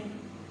na-eme.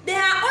 They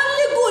are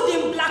only good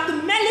in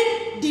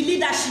blackmailing the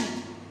leadership.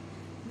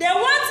 They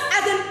want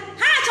as in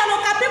ha chọrọ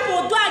ka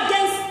people do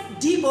against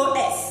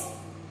DOS.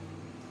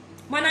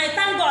 Mana I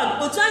thank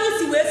God otu anyị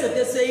si wee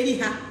sote so iri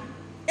ha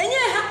enye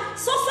ha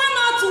suffer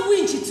not to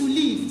winch to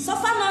live,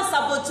 suffer not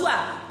saboteur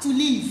to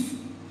live.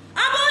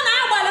 Abụ na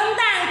agbara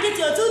ndị a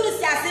nkịtị otu unu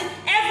si asị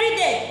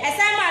everyday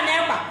esema na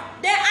ekwa.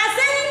 They are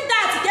saying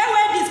that ka e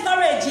wee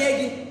discourage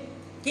gị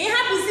ka ị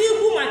hapụzi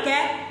ikwu maka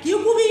ka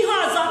ikwube ihe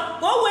ọzọ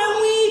ka o wee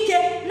nwee ike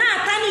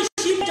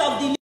na-atanish of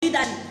the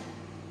leadership.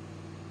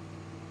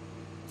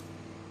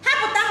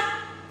 Hapụta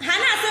ha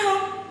na-asị hụ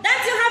that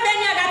you have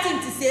any other thing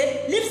to say,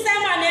 leave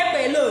Simon Ekpa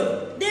alone.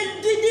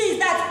 This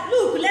that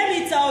look, let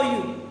me tell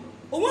you,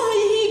 onweghị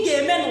ihe ị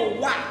ga-eme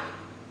n'ụwa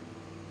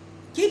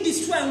ka ị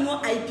destroy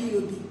nwa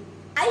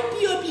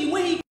IPOB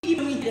nweghị ike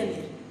ime ihe.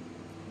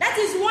 That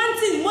is one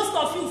thing most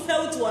of you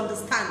fail to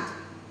understand.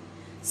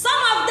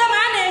 Some of them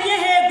a na-enye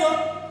ha ego,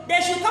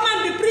 they should come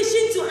and be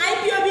preaching to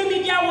IPOB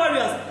media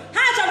warriors.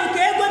 Ha chọrọ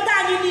ka ego taa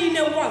anyị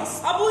niile once.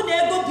 Ọ bụrụ na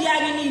ego bi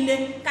anyị niile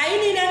ka anyị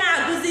niile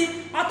na-agụzi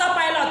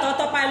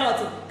autopilot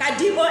ka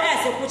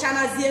DOS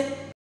kwụchanazie.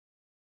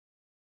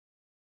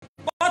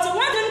 But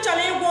what m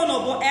chọrọ ịgwa unu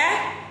bụ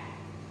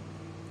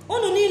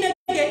unu niile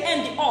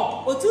ga-end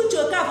up otu Uche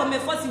Okafọ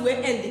mefọ si wee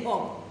end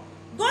up.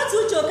 Go to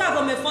Uche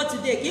Okafọ mefọ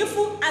today ka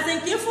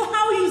ịfụ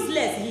how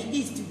useless he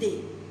is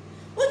today.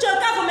 Uche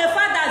Okafọ mefọ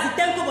adazi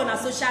tenkobo na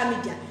social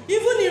media,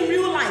 even in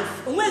real life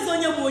onwezi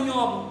onye bụ onye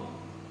ọbụ.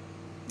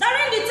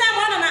 During the time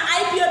ọ nọ na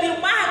IPOB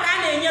mgbe ahụ ka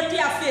a na-enye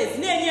clear face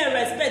na-enye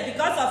respect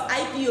because of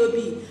IPOB.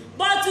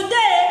 But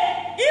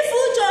today if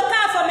Uche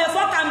Okafọ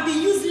mefọ can be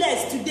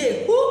useless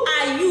today, who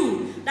are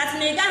you that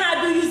na ị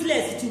gaghị do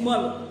useless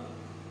tomorrow?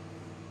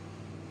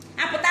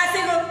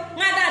 Apụtasịgo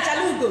Nwada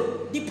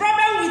Achalugo, the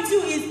problem with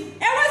you is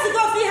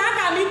ewezigo fi how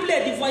can we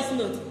play the voice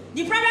note?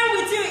 The problem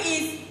with you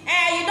is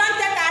you don't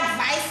take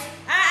advice.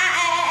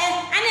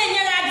 A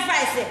na-enye gị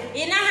advice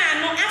ị naghị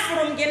anụ.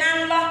 Afụrụ m gị na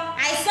nlọ,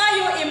 I saw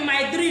you in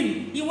my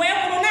dream. I wee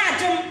kwuru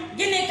na-ajụ m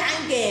gịnị ka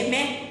m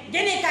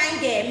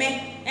ga-eme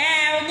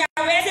onye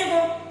wee sị bụ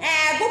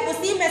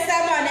gụpụsị ime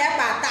Simon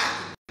Ekpa attack.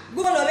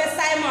 Gụgolobe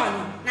Simon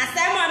na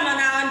Simon nọ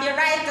na on the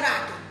right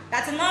track,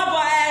 that na ọ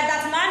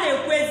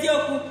na-ekwu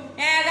eziokwu.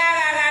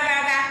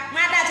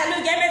 Nwada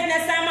Achalugo emezina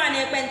Simon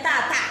Ekpa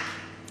attack.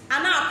 A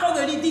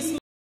na-akọgheri this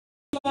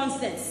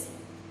nonsense.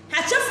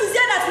 Ha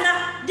chefuzie that na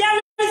there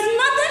is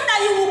nothing that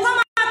you will come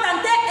out and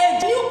tell a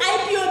new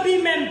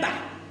IPOB member.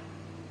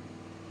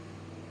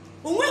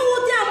 Onweghị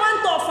ụdị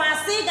amount of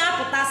asị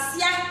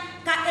ga-apụtasịa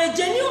ka a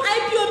genuine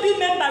IPOB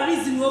member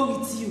reason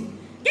with you.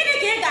 Gịnị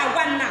ka ị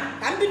ga-agwa nna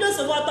ka m bido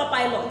sobe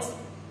autopilot?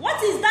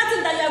 What is that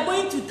thing that you are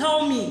going to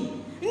tell me?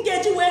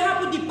 Nkeji wee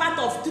hapụ the path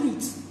of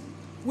truth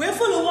wee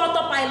follow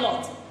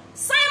autopilot.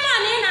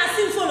 Simon ị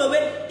na-asị follow,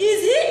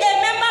 is he a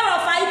member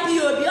of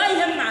IPOB? Ọ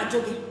ihe m na-ajụ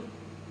gị.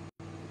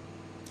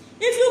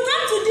 If you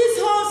come to this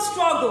whole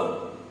struggle,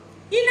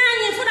 in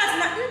any for that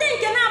ndị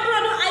nke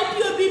na-abụrụ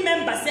IPOB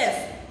member self,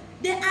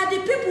 they are the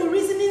people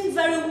reasoning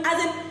very as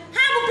in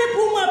have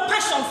people who have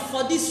passion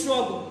for this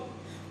struggle.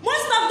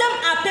 Most of them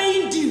are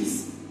paying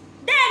dues.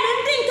 Then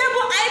ndị nke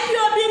bụ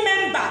IPOB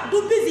member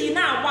do busy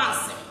na-agba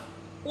asị.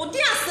 Ụdị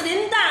asịrị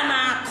ndị a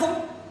na-akụ.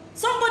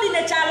 Somebody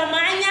lechara m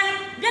anya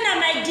bịa na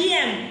my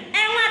DM,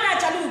 Nwada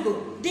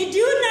Achalugo, did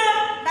you know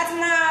that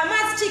na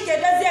Mazi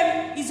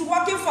Chike is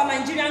working for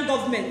Nigerian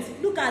government?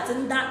 Look at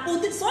that.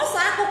 So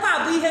akụkọ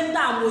abụ ihe ndị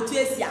a otu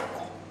esi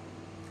akọ.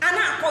 A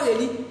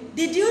na-akọgheri.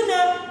 Did you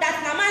know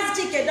that na Mazi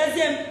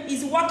Chike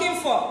is working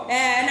for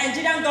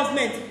Nigerian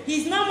government?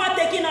 He's no more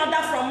taking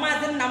order from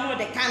Mazi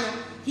Nnamdi Kanu.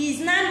 He's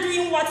not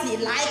doing what he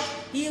likes.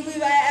 He's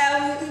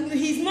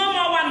no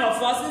more one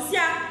of us.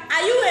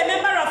 Are you a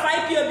member of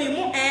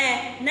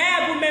IPOB?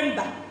 Never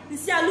member.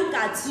 Look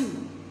at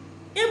you.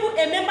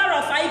 A member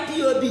of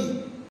IPOB.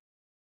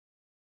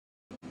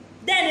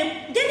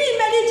 Then getting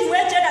married to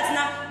that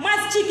now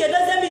Mazi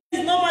Chike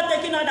is no more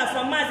taking order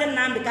from Mazi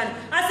Nnamdi Kanu.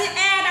 I say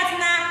that's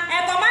now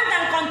command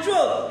and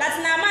control. That's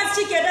now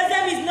Mazi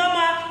Chike is no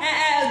more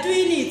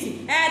doing it.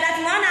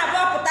 That's now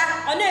about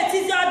on a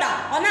teaser order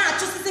on a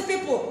choosing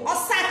people or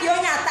sack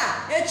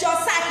yonyata. It's your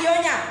sack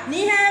yonya.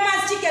 Niha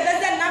Mazi Chike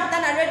not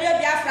done a radio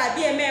Biafra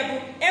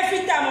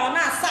every time on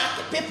a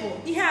sack people.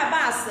 He have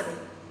basri.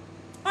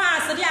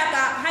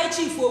 High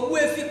chief for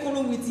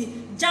Wefikulu with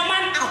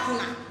German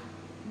Akuna.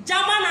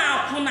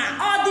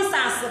 All these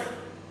are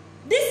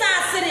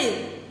three.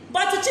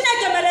 But to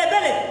Chineke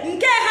Melebele,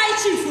 nke high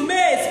chief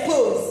may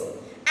expose.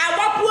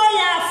 Awapuo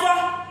ya afọ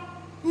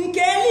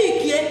nke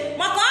likie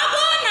maka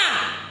ọbụna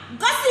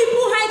gossip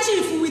high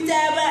chief with a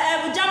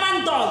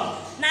German dog.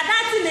 Na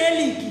that na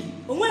eliki.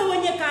 Onwe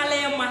onye kala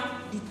ema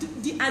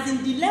as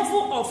in the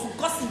level of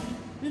gossip.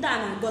 Nda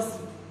na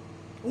gossip.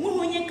 onweghị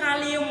onye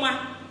kala ịma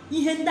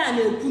ihe ndị a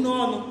na-ekwu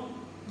n'ọnụ.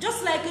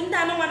 Just like ndị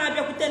anụnwa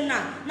na-abịakwute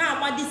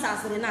na-agba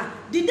disasịrị na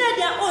the day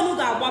their own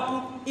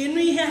ga-agbapụ ịnụ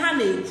ihe ha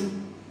na-ekwu.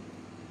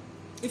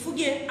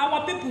 Ifuge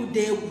our people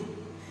dey egwu.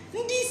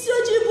 Ndị isi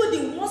ojii bụ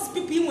the worst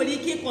people ị nwere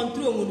ike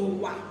control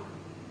n'ụwa.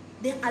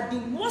 They are the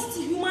worst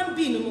human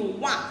being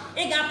n'ụwa.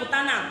 Ị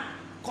ga-apụta na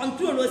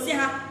control osi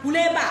ha kwuru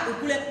ebe a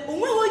okwule.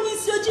 Onweghị onye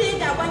isi ojii ị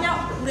ga-agbanya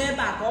kwuru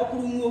ebe a ka ọ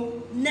kwuru nwuo.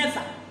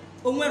 Never.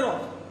 Onwero.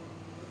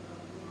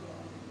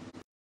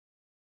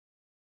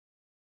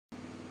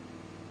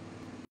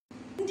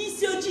 Ndị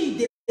isi ojii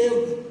dị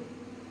egwu.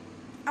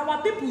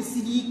 Our people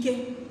siri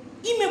ike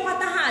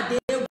imekwata ha dị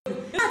egwu.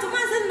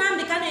 Mazi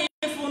Nnamdi ka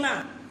na-efu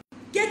na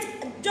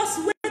just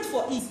wait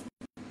for it.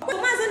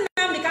 Mazi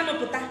Nnamdi ka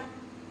nọpụta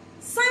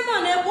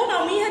Simon ekwu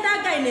na ihe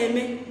that guy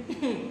na-eme.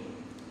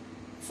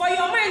 For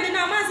your mind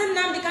now, Mazi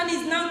Nnamdi ka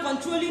is now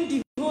controlling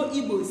the whole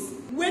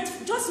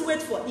Igbos. Just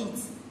wait for it.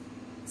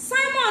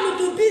 Simon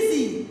too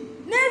busy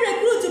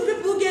na-recruit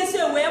people ga-esi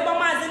wee gba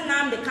Mazi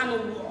Nnamdi ka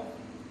n'ụwa.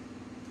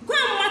 Go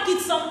and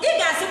market some. Ị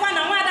ga-asịkwa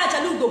na nwada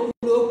Achalugo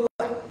kwuru okwu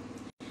a.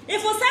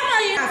 If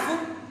Simon afụ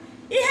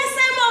ihe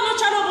Simon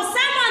chọrọ bụ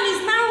Simon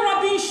is now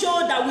rubbing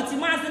shoulder with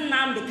Mazi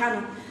Nnamdi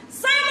Kanu.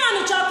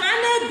 Simon chọrọ ka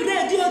a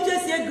na-egrade otu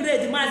esi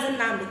egrade Mazi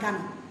Nnamdi Kanu.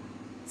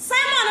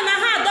 Simon na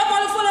ha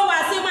adọkọrọ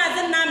followers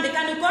Mazi Nnamdi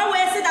Kanu ka o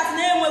wee sị that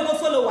na-enwego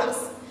followers.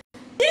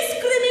 These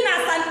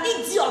criminals and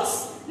idiots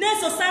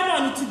na-eso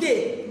Simon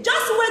today.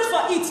 Just wait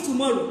for it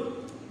tomorrow.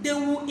 They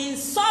will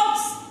insult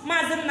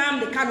Mazi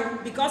Nnamdi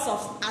Kanu because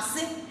of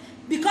asị,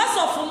 because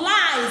of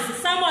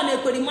lies Simon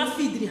ekwerima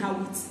feed her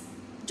with.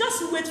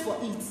 Just wait for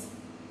it.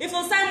 If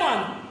Simon,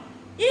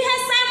 ihe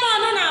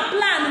Simon na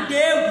plan dị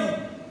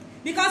egwu.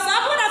 Because ọ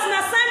bụrụ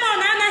na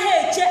Simon anaghị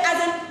eche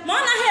na ọ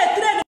naghị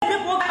etrain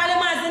people karịa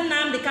Mazi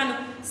Nnamdi Kanu.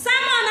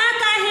 Simon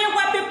akaghị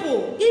ịgwa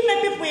people,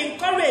 ime people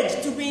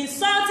encouraged to be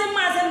insulting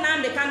Mazi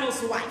Nnamdi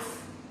Kanu's wife.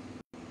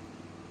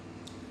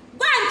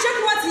 Go and check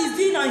what he's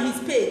doing on his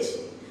page.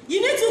 You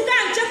need to go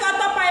and check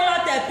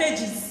autopilot their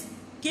pages.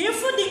 Can you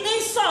feel the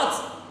insult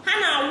ha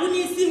na-awụ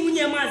n'isi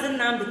nwunye Mazi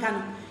Nnamdi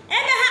Kanu?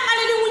 Ebe ha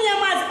kparịrị nwunye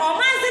Mazi ọ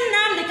Mazi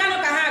Nnamdi Kanu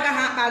ka ha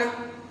agaghị akparị.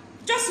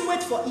 Just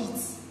wait for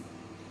it.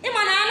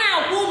 Ịma na a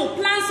na-agwa ụmụ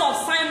plans of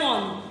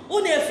Simon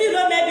unu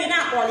efilo maybe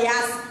na-akpọrọ ya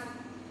asị.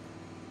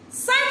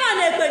 Simon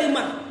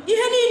ekwerima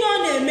ihe niile ọ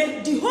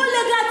na-eme, the whole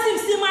legal team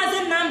si Mazi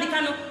Nnamdi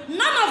Kanu,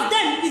 none of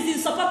them is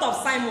in support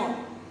of Simon.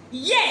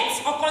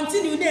 Yet or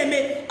continue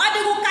na-eme ọ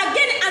dịghị ka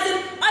gịnị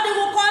ọ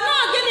dịghị ka ọ nọ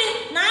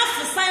gịnị na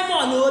afụ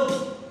Simon obi.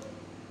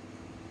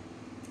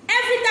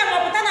 Every time I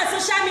put on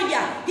social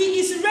media, he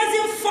is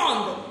raising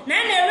fund.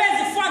 Now they raise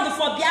the fund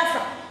for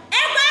Biafra.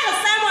 Every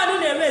Simon who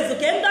they raise,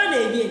 okay, I'm done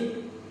again.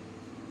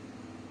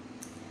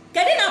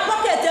 Can in a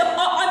pocket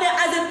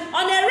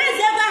on a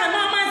raise ever no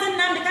Mazi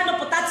Nnamdi Kanu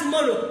put that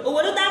tomorrow? Or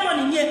will that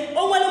money here?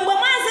 Or will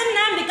Mazi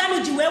Nnamdi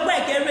Kanu do where I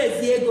can raise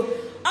the ego?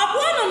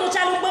 Upon no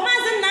challenge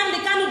Mazi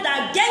Nnamdi Kanu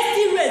that gets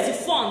the raise the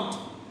fund.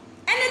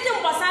 Anything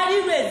was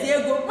already raise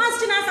the ego.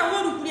 Mazi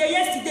Nnamdi Kanu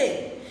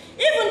yesterday.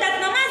 Even that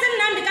Mazi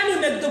Nnamdi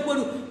Kanu make the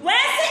poru.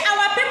 Where see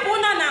our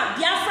people now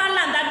Biafran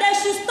land that they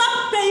should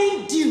stop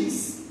paying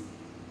dues.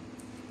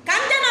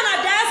 Can they not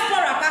a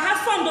diaspora can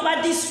have fun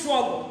over this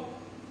struggle?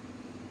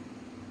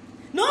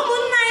 No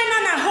munna ina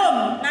na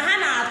home na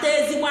hana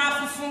atezi wa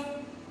afufu.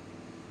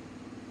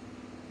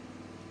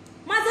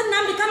 Mazi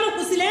Nnamdi Kanu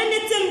kusile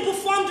anything to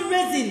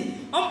fundraising.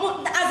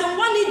 As in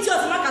one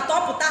idiot maka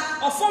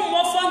toputa or form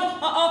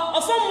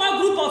one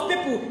group of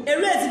people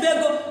erase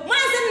bego.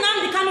 Mazi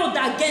Nnamdi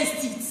Kanu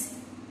against it.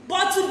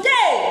 But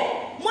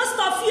today, most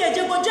of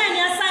you go join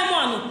your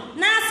Simon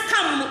na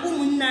scam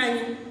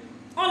umunani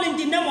all in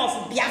the name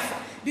of Biafra.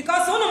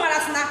 Because ono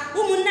marasna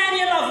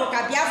umunani love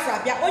ka Biafra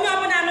onye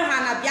obuna no ha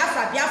na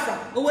Biafra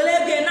o wele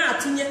ege na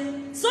atunye.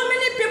 So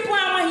many people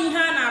amaghị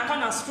ha na akọ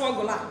na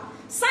struggle.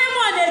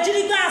 Simon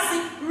ejiri go asi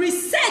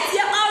reset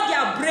all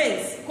their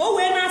brains go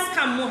we na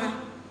scam ha.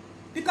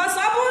 Because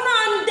abụna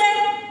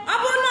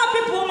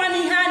people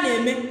money ha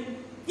na-eme.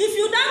 If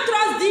you don't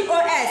trust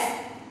DOS,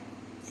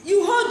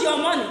 you hold your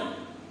money.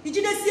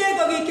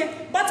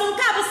 But on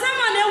cap,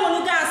 someone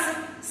will gas,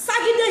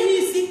 sagide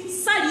hisi,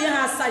 salie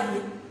ha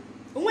salie.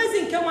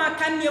 Onwezi nke nwa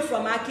aka nye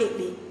from aka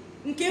ekpe.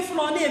 Nke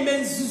flo na eme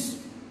nzuzu.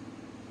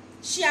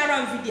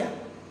 Share video.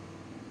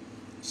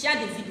 Share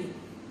the video.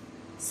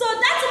 So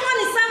that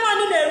money someone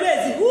will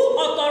raise, who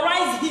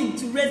authorized him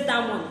to raise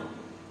that money?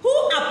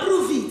 Who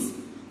approved it?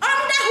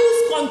 Under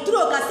whose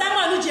control can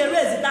someone will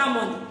raise that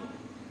money?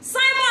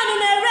 Simon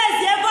will raise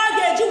the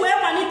ego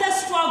where one need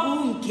struggle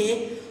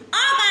nke.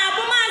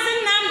 Mazi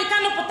Nnamdi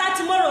Kanu pụta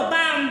tomorrow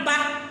bamba.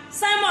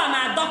 Simon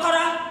na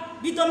dokora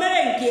bito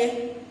mere nke.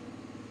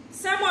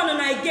 Simon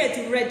na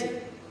get ready.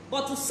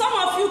 But to some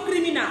of you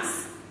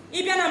criminals,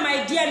 ibia na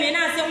my dear me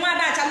na say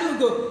nwada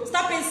Achalugo,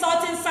 stop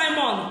insulting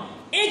Simon.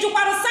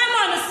 Ejukwaru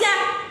Simon sia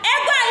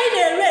ego ayi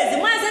na raise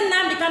Mazi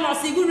Nnamdi Kanu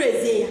osigu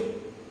raise ya.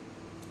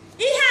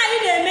 Ihe ayi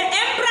na-eme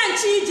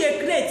branch ije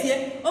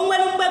create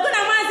onwere mgbe go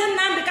na Mazi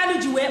Nnamdi Kanu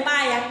ji wee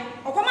kpaa ya.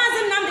 Okwa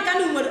Mazi Nnamdi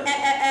Kanu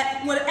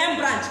nwere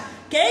branch.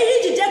 ka ihe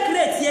iji je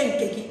create ye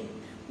nke gị.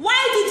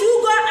 Why did you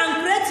go and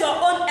create your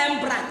own M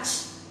branch?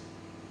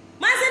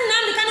 Mazi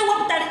Nnamdi Kanu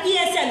wepụtara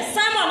ESN,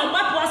 Simon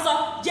gbapụ ọsọ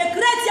je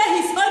create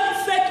his own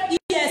fake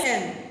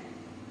ESN.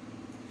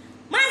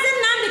 Mazi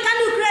Nnamdi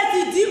Kanu create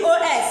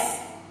DOS,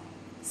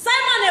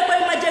 Simon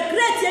Ekwerima je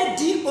create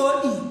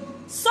DOE.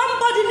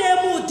 Somebody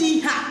name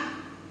ụdị ha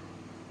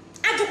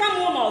ajụkwa m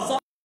ụlọ ọzọ.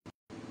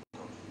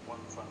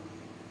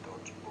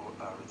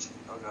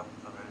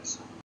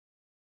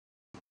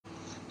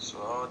 So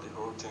all the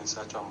whole things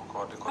actually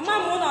called the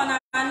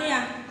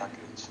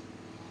package.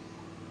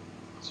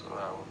 So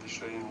I will be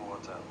showing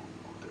what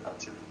the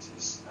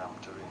activities I'm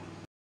doing.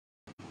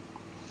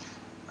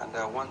 And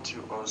I want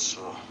you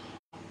also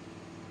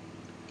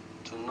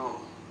to know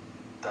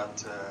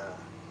that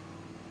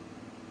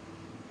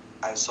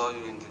I saw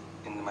you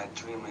in my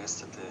dream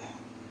yesterday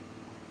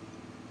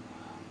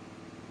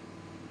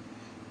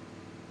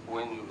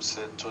when you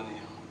said,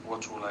 Tony,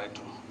 what will I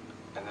do?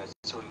 And I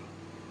told you,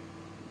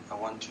 I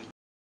want you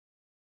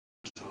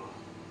to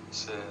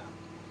say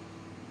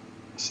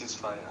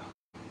ceasefire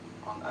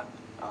on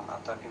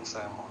attacking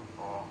Simon,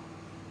 or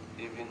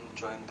even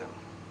join them.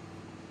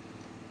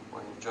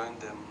 When you join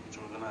them, it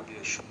will gonna be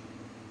a shock.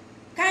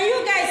 Can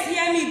you guys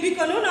hear me?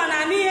 Because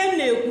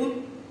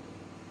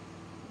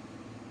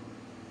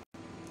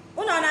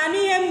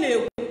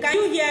can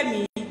you hear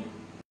me?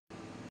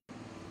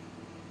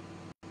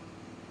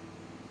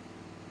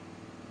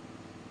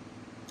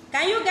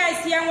 Can you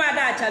guys hear what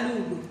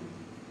Achalugo?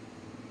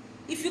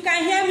 If you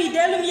can hear me,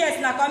 tell me yes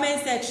in the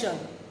comment section.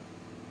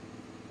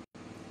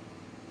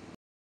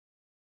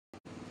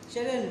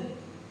 Sharon.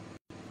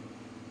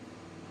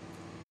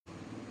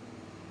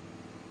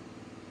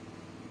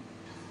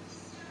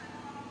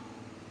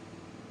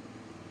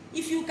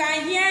 If you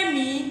can hear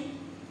me,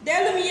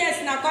 tell me yes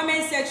in the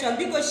comment section,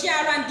 because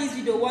share around this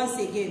video once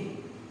again.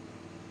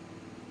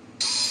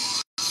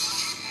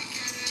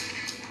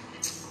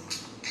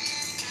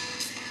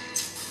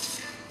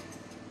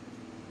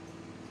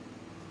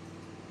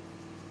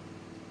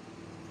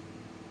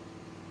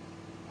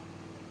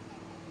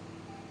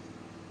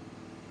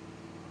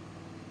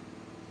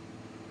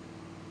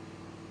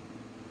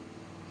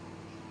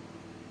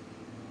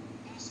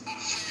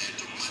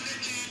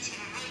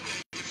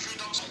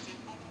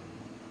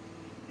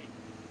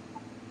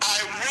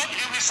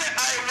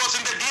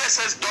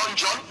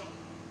 Dungeon,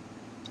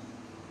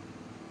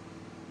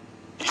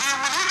 he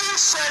will even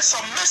say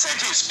some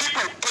messages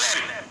people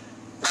claim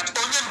that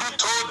Onyendu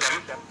told them.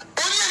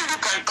 Onyendu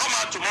can come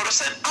out tomorrow and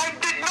say, I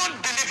did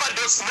not deliver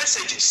those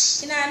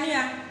messages. He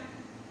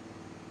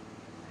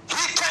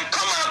can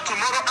come out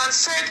tomorrow and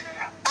say,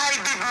 I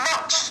did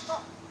not.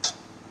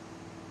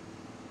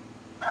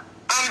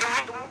 And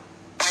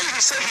when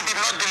he said he did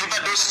not deliver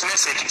those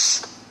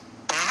messages,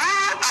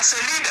 you as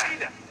a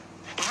leader,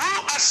 you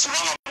as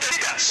one of the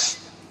leaders,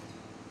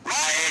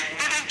 why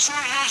didn't you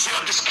use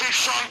your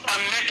description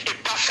and make a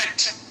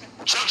perfect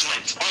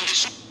judgment on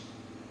this?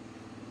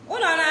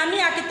 Uno na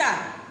ami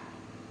akita.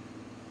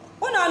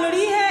 Uno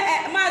nuri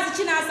ihe Mazi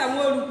Chinasa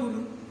nworu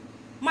kwuru.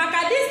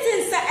 Maka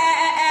distance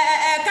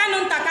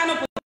Kanu ntakano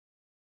puta.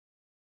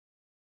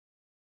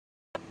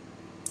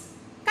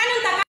 Kanu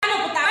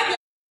ntakano puta.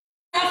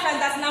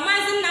 Biafrans na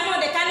Mazi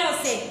Nnamdi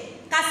Kanu se.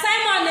 Ka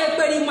Simon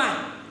Ekwerima.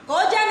 Ka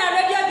o je na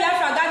Radio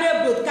Biafra ga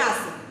na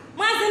broadcast.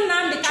 Mazi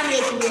Nnamdi Kanu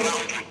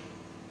ekwuru.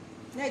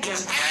 Is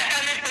there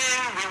anything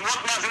we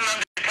want Mazi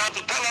Nnamdi Kanu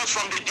to tell us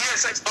from the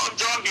DSX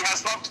dungeon? He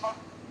has not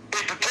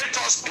educated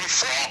us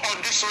before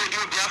on this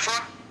Radio Biafra.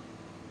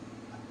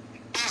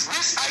 Is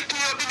this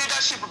IPOB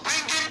leadership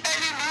bringing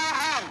any new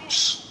rules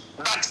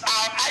that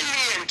are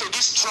alien to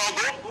this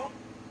struggle?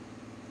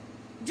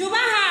 Juba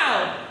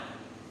how?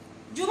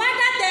 Juba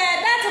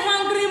that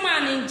hungry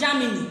man in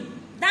Germany.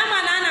 That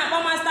man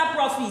and master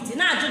prophet.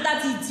 Now do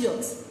that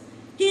idiot.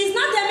 He is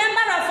not a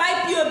member of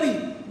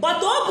IPOB,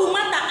 but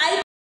Obumata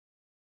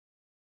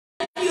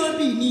IPOB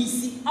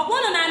nisi.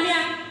 Obono na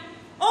mia.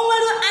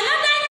 Onwere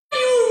another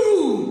new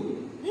rule.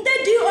 Nde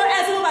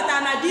DOS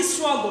wobata na this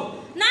struggle.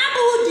 Na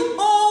bu the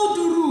old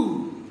rule.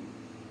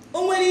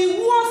 Onwere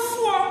iwu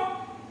ofuo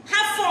ha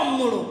form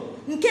muru.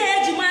 Nke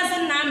eji Mazi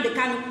Nnamdi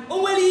Kanu.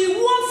 Onwere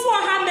iwu ofuo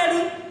ha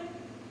meru.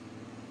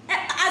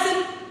 As in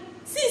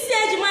since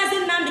eji Mazi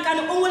Nnamdi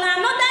Kanu, onwere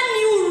another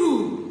new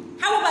rule.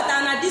 Ha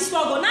wobata na this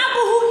struggle. Na bu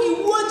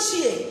iwu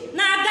ochie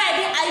na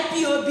guide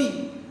IPOB.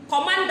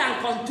 Command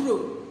and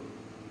control.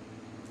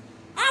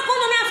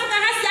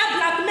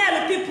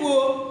 Blackmail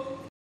people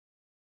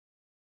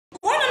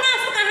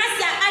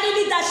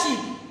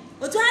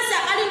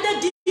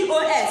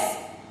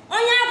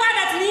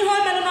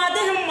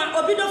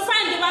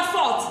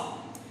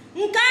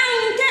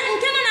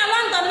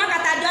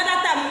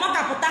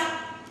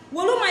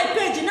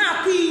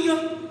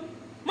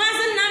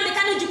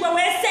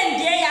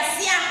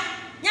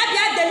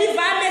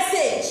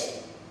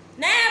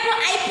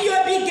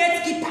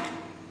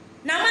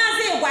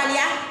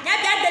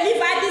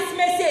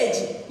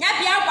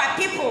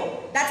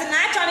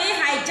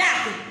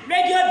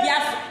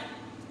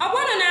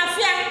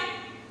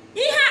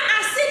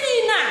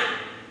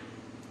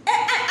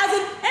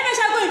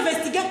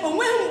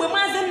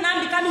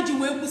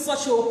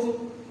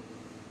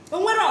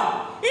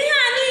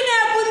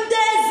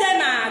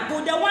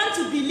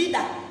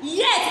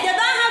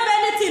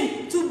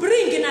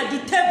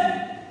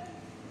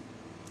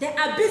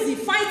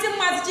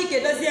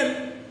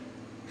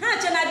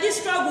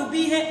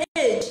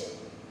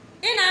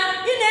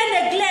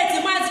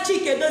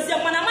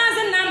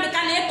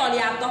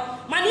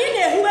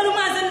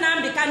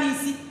Kanu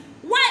isi?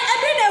 Why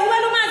every day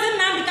when Mazi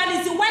Nnamdi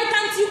Kanu isi, why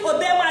can't you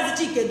obey Mazi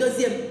Chike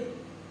Doziem?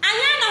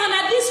 Anya no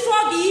na this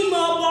struggle ime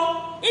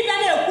obo, ibia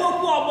na ekwu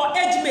okwu obo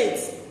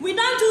edgemate. We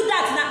don't do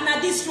that na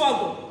this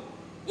struggle.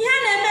 Ihe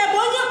na-eme bụ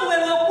onye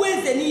nwere okwu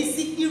eze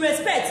n'isi, you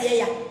respect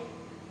ya.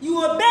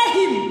 You obey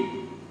him.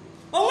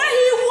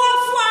 Onweghị iwu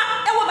ofu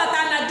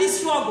ewebata na this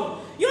struggle.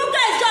 You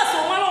guys just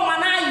one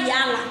na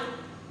yala.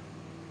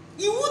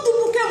 Iwu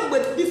dubu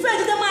kemgbe before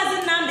ejide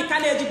Mazi Nnamdi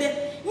Kanu ejide.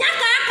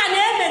 Nyaka aka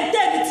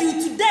na-maintain till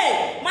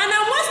today. Mana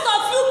most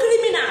of you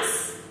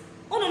criminals.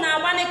 Unu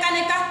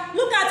na-agbanịkanịka.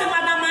 Look at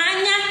Madam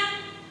Anya.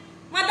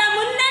 Madam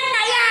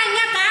Nnenna ya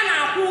anya ka a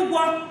na-akwụ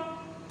ụgwọ.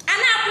 A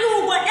na-akwụ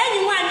ụgwọ enyi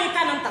nwaanyị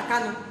Kanu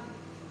Ntakanu.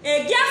 A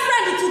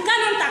girlfriend to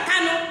Kanu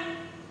Ntakanu.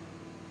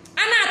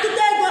 A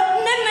na-atụta ego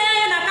Nnenna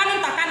ya na Kanu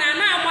Ntakanu a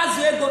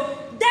na-agbazu ego.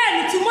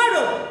 Then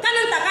tomorrow Kanu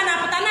Ntakanu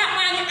apụta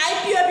na-akpa anyị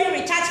IPOB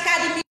recharge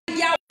card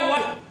media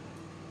warrior.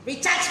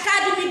 Recharge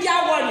card media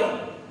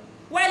warrior.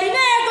 Well,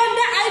 ine ego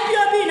ndị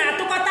IPOB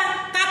na-atụkọta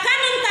ka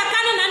Kanu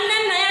Ntakanu na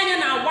Nnenna ya anya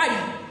na-agwari.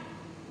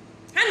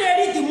 Ha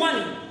na-eri the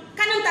money.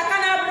 Kanu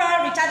Ntakanu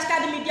abụrụ recharge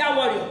card media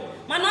warrior.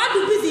 Mana ọ dị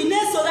busy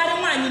na-esogharị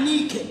nwaanyị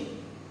n'ike.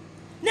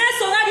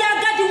 Na-esogharị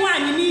agadi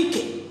nwaanyị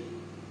n'ike.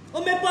 O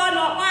mepe ọnụ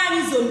ọkpọ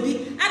anyị zombi.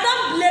 I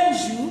don't blame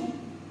you.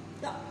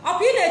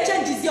 Ọkwa ị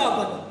na-echenjizi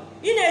obodo.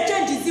 Ị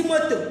na-echenjizi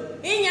moto.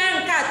 Ịnya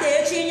nke ata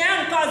echi, ịnya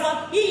nke ọzọ.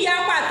 Iyi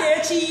akwa ata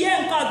echi, ihe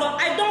nke ọzọ.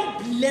 I don't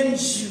blame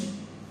you.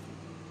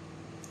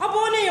 Ọ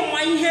bụrụ na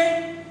ịma ihe,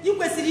 ị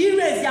kwesịrị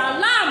iraise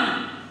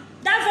alarm.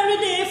 That very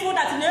day ifụ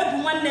that na-ebu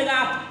nwanne gị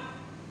apụ.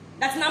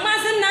 That na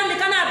Mazi Nnamdi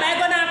Kanu aba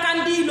ego n'aka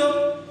ndị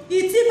ilo.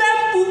 Itibe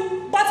mkpu.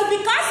 But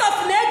because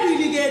of na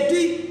ebiri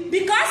ga-edu,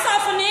 because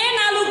of na ị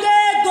na-alụgo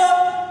ego,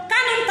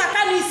 Kanu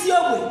Ntakanu isi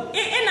ogbe,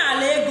 ị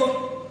na-ala ego.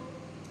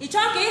 Ị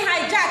chọọ ka ị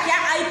hijack ya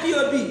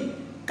IPOB,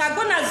 ka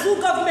go na zoo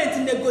government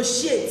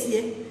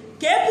negotiate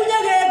ka ebunye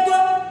gị ego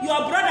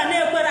your brother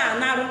na-ekwere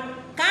anarụ,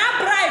 ka a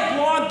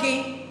bribe gị,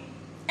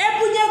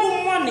 ebunye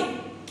gị money,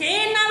 ka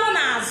ị nalụ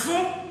n'azụ.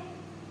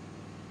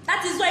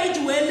 That is why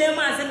iji wee lee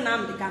Mazi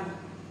Nnamdi Kanu.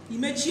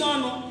 Imechi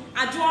ọnụ,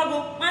 ajụ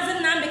ọgụ, Mazi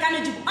Nnamdi Kanu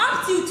ji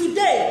up till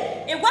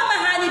today. Ị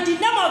gwabaghị anyị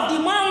the name of the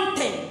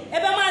mountain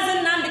ebe Mazi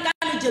Nnamdi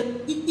Kanu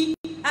ji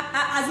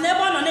as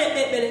n'ebe ọ nọ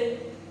na-ekpe ekpere.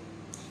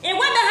 Ị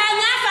gwabaghị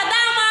anyị afa da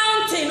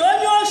mountain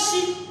onye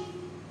oshi.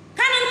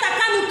 Kanu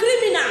Ntakanu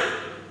criminal.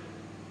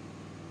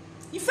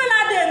 Ifela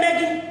ada eme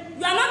gị.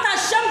 You are not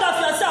ashamed of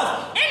yourself.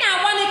 Ị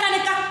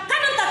na-agbanịkanịka.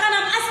 Kanu Ntakanu,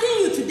 I'm asking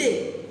you today.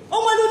 O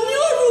nwere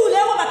new rule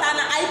ewebata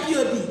na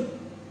IPOB.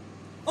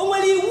 O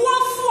nwere iwu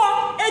ọfụọ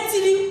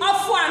etiri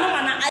ọfụọ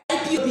anụma na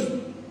IPOB.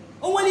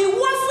 O nwere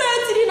iwu ọfụọ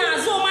etiri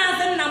n'azụ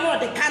Mazi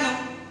Nnamdi Kanu.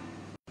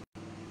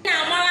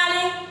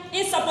 Na-amagharị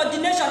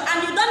insubordination,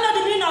 and you don't know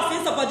the meaning of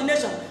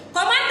insubordination.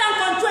 Command and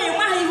control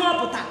ịmaghị ihe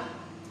ọpụta.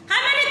 How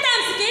many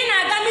times ka ị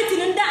na-aga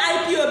meeting ndị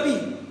IPOB?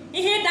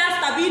 Ihe ịda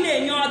afta bụ ị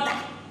na-enye ọda.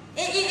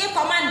 Ị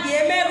command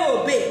ga-emere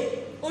obe.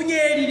 Onye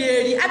eriri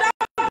eri.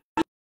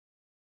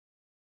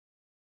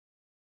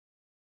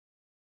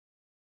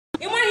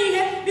 Ịmaghị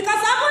ihe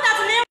because ọ bụrụ that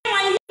na ịma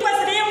ihe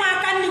kwesịrị ịma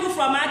aka n'ihu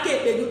from aka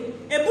ekpe gị.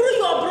 Eburu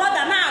your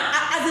brother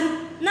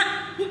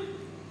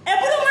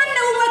eburu nwanne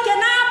gị nwoke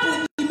na-apụ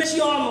imechi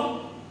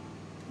ọnụ.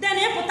 Then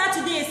you put that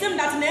today, same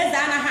that na-eze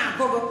anaghị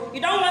agụgụ.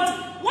 You don't want to.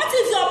 What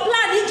is your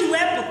plan iji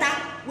wee pụta?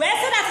 Wee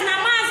sị that na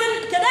Mazi,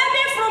 kedu ebe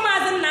ifuru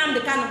Mazi Nnamdi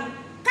Kanu?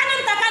 Kanu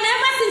Ntakanu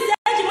ever since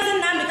eji Mazi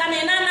Nnamdi Kanu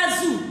na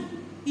zoo.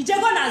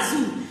 Ijego na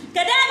zoo.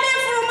 Kedu ebe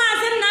ifuru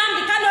Mazi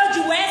Nnamdi Kanu o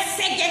ji wee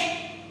sị gị?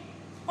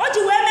 O ji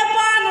wee mepe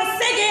ọnụ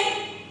sị gị.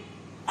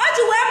 O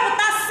ji wee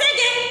pụta sị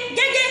gị.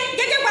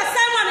 Gịgị gwa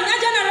Simon ya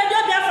je na Radio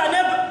Biafra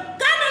n'ebu.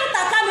 Kanu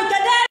Ntakanu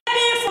kedu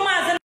ebe ifuru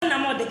Mazi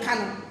Nnamdi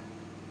Kanu?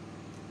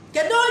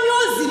 Kedu onye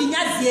o ziri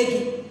nya zie gị?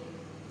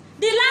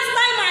 The last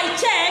time I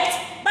checked,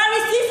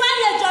 Barrister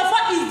Ifeanyi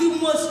Ejiofor is the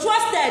most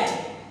trusted.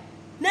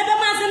 Nebe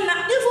Mazi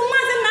Nnamdi, if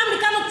Mazi Nnamdi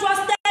Kanu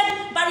trusted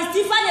Barrister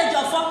Ifeanyi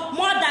Ejiofor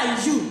more than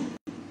you.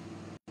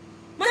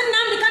 Mazi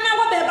Nnamdi Kanu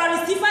agwabeghị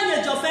Barrister Ifeanyi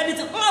Ejiofor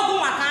anything. Ọgụ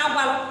maka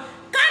agwalụ.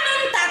 Kanu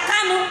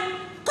Ntakanu,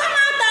 come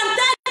out and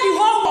tell the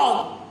whole world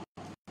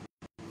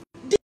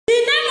the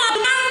name of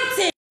the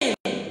mountain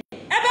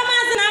ebe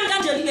Mazi Nnamdi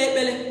Kanu jere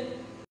ekpere.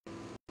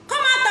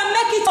 Come out and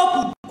make it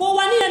open.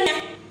 Ụwa niile.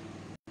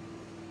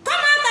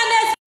 Come out and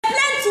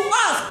explain to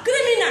us,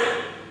 criminal.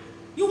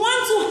 You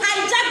want to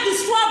hijack the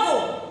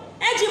struggle.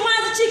 Eji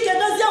Mazi Chike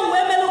Doziem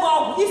wee melu gị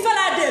ọgwụ.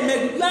 Ifela dị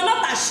emegu. You are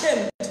not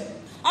ashamed.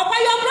 Ọkwa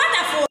your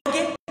brother for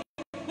gị.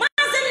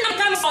 Mazi Nnamdi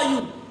Kanu saw you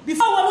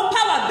before welu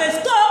power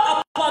bestow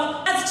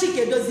upon Mazi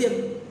Chike Doziem.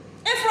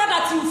 If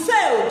that you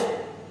failed,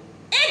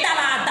 ị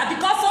dara ada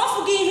because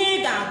of gị ihe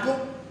ị ga-abụ.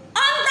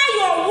 Under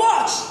your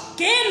watch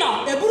ka ị nọ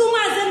eburu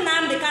Mazi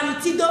Nnamdi Kanu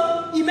tido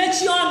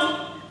imechi ọnụ.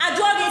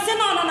 Ajụọ gị sị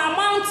na ọ nọ na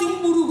mountain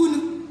mkpụrụgunu.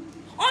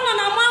 Ọ nọ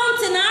na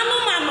mountain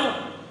anụmanụ.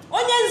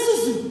 Onye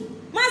nzuzu.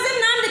 Mazi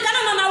Nnamdi Kanu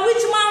nọ na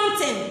which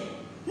mountain?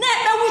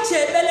 Na-ekpe which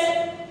ekpele?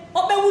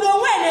 O kpewuru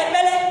onwe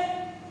na-ekpele.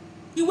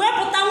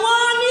 Iwepụta nwa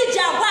ọnụ iji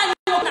agwa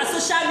anyị na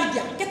social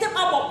media. Kete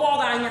kpakpọkpọ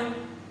gị anya.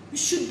 You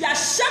should be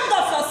ashamed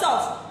of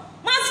yourself.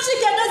 Mazi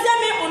Chikedozie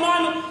m ịkpụ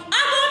n'ọnụ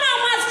abụrụ na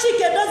Maazị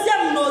Chikedozie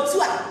m n'otu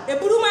a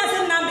eburu Maazị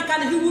Nnamdi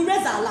Kanu he will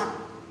raise alarm.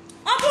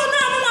 Ọ bụrụ na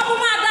ọmụma bụ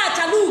Maada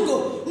Achalugo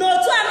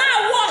n'otu a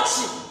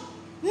na-awọchị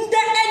ndị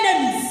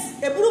enemies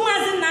eburu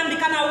Maazị Nnamdi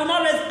Kanu will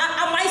not raise.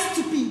 Am I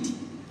stupid?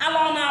 Ala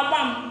ọ na-agba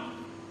m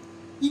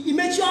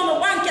imechi ọnụ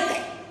gba nkịtị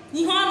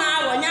ihe ọ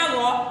na-aghọ nya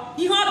ghọọ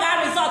ihe ọ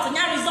ga-result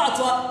nya result.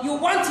 You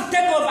want to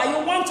take over, you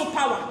want to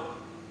power.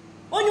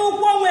 Onye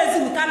ụgwọ ọnwa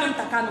ezuru Kanu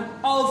nta Kanu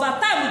over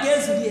time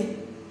ga-ezurie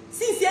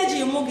since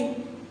eji mụ gị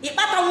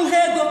ịkpatanwu ha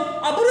ego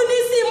ọ bụrụ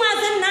n'isi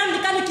Maazị Nnamdi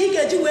Kanu ka ị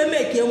ga-eji wee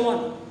mee ka enwe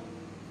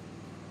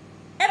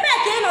ebe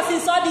ka ị nọ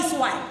since all this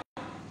while.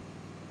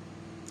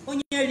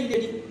 Onye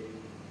ririri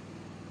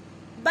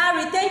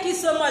Barry, thank you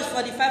so much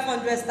for the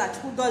 500 stars.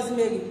 Who goes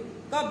Mary?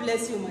 God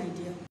bless you, my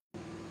dear.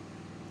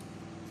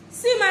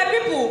 See, my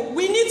people,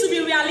 we need to be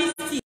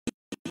realistic.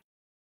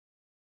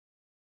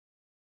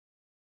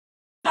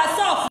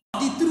 Ourselves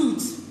the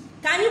truth.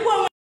 Can you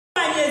go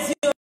on this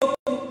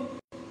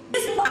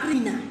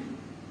arena?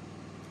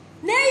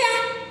 Neya,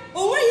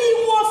 onwe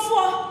iwu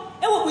ofo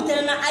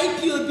eweputere na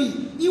IPOB.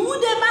 Iwu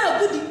dey ba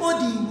good the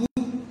odi iwu.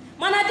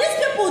 Mana these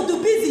people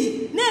do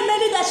busy na-eme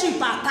leadership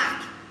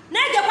attack.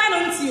 Na-egekwa no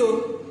ntị o.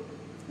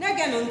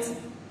 Na-ege no ntị.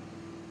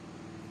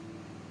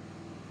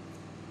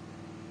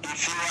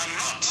 If you are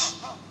not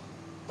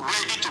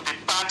ready to be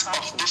part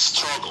of this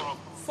struggle,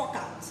 Fuck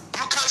out.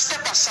 you can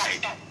step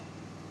aside.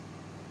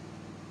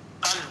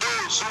 And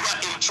those who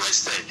are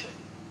interested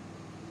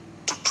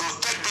to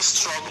protect this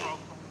struggle,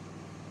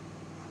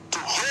 to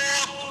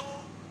hold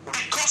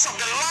because of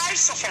the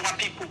lives of our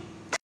people.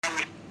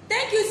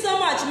 Thank you so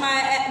much,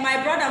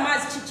 my brother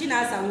Mazi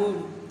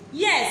Chichinasaworu.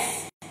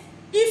 Yes,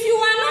 if you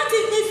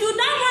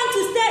don't want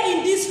to stay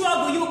in this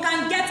struggle, you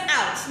can get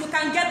out, you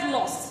can get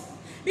lost.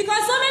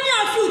 Because so many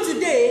of you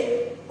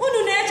today,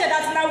 unu nature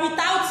that now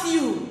without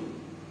you,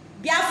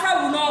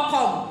 Biafra will not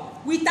come.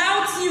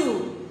 Without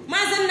you,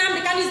 Mazi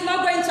Nnamdi Kanu is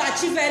not going to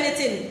achieve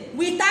anything.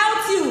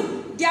 Without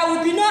you, there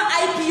will be no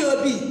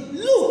IPOB.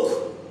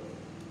 Look,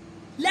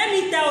 let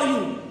me tell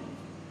you,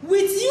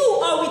 with you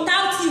or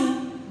without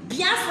you,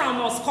 Biafra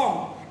must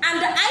come.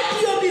 And the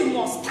IPOB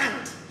must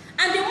stand.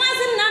 And the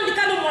Mazi Nnamdi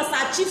Kanu must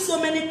achieve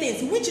so many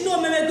things, which no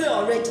memego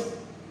already.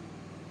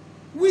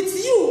 With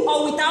you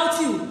or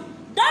without you.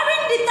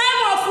 During the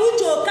time of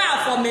Uche Oka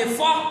for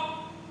Mefo,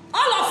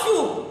 all of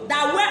you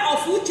that were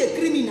of Uche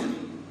criminal,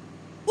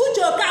 Uche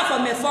Oka for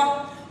Mefo,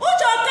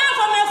 Uche Oka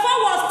for Mefo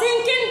was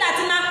thinking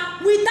that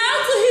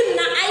without him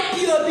na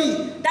IPOB,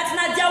 that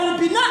there will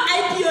be no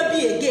IPOB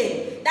again,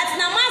 that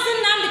Mazi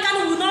Nnamdi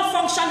Kanu will not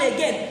function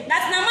again,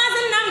 that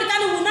Mazi Nnamdi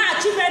Kanu will not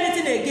achieve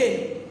anything again.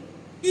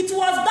 It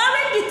was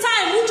during the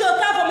time Uche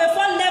Oka for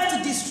Mefo left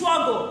the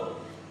struggle,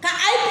 ka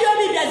IPOB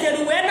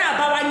biazeruwena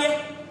abawanye.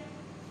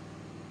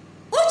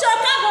 Uche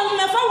Oka for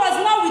Mefo was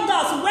not with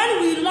us when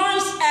we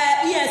launched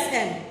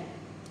ESN.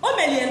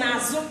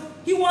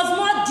 He was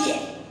not there.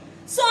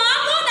 So I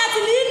know that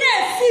in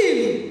feel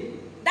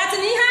that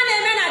in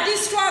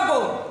this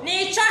struggle,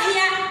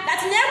 that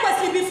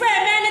before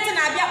anything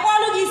that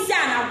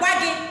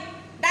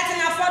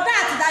for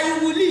that you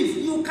will leave,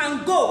 you can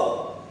go.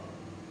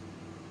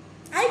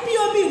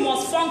 IPOB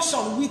must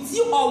function with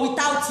you or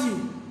without you.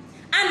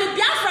 And the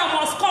Biafra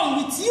must come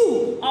with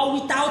you or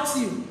without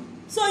you.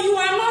 So you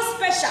are not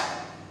special.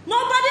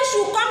 Nobody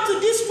should come to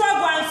this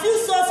struggle and feel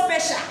so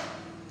special.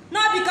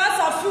 Not because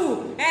of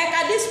you.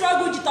 This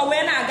struggle, you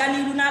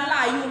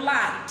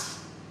lied.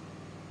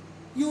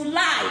 You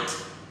lied.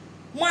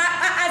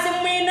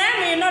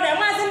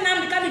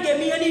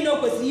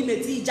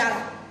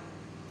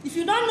 If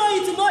you don't know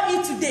it, know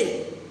it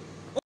today.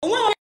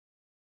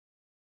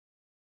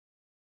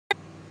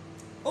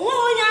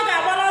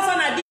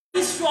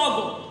 This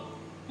struggle.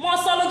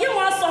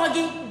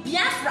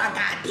 Biafra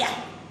Gadia.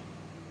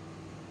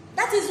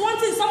 That is one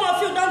thing some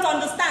of you don't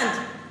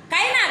understand.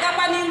 Kaina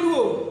agapani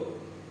luo.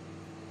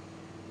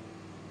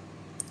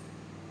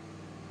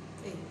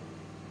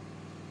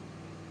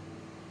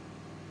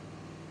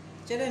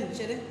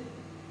 Chere.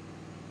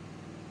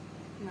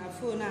 Na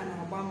phone na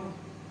agbamu.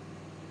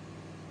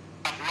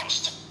 I've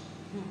lost.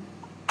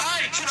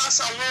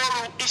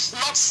 Chinasaworu is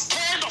not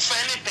scared of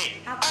anything.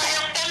 I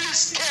am only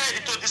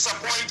scared to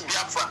disappoint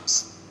Biafrans.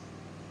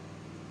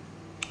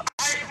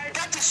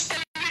 That is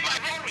only my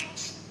worry.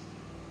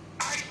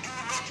 I do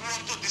not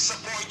want to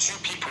disappoint you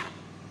people.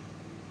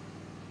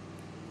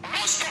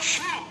 Most of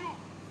you,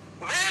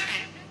 maybe,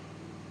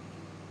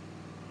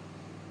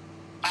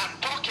 are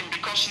talking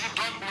because you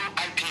don't know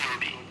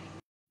IPOB.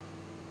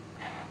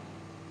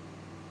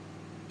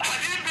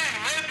 Have you been,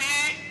 maybe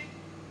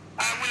I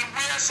will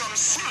wear some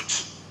suit,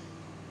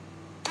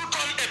 put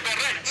on a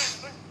beret,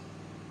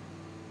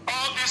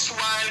 all this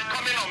while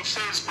coming on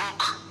Facebook,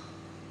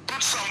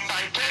 put some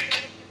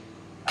pancake,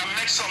 and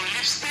make some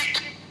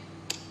lipstick.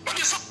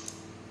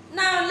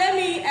 Now let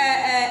me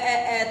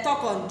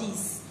talk on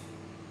this.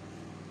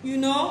 You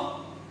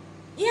know,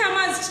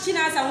 Ihama's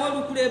Chinas and what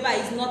Ukureba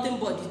is nothing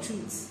but the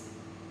truth.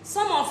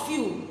 Some of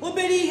you,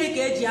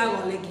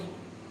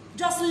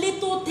 just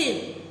little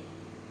thing,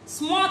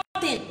 small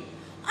thing.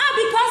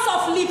 because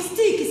of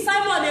lipstick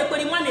Simon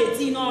Ekperima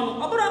na-eti n'ọnụ.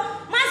 Ọ bụrụ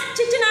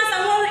Mazi Chinasa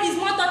Nworu is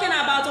not talking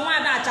about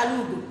Nwada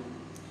Achalugo.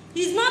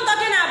 He's not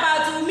talking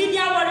about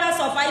media warriors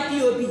of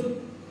IPOB.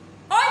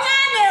 Onye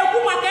na-ekwu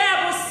maka ya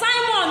bụ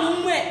Simon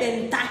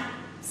Ekpenta,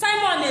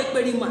 Simon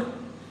Ekperima.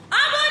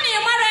 Ọ bụrụ na ị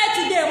mara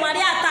today mara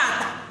ya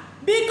tata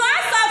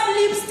because of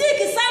lipstick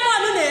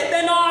Simon na-ekpe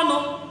n'ọnụ,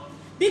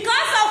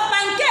 because of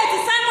pancake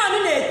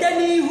Simon na-ete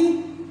n'ihu,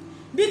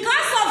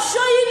 because of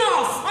showing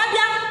off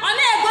ọbịa ọ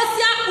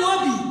na-egosi akpụ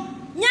obi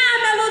nye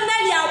amelụ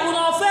Nelly agwụ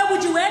n'ofe egwu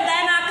ji wee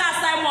daa n'aka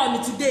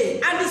Simon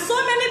today and so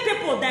many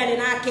people died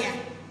n'aka ya.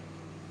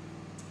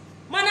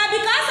 Mana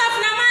because of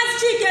na Mazi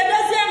Chike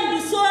Edozie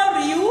m so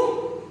real,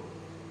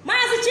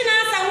 Mazi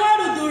Chinasa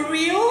Nworu do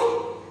real,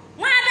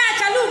 Nwada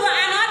Achalugo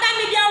and other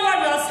media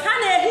warriors ha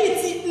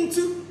na-ehit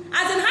ntu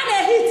as in ha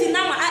na-ehit na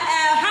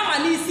hama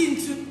n'isi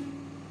ntu.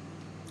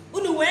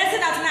 Unu wee sị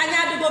that na anya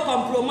adịgo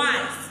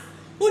compromise.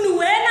 Unu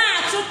wee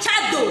na-achụ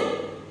chado.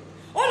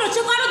 Unu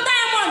chịkọrọ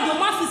diamond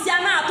mafisia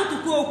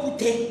na-atụtụkwa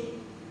okwute.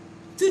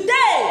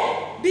 Today,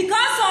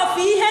 because of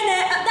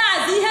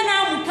ihe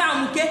na-amụke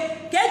amụke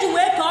ka eji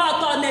wee kọọ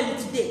ọtọ Nelly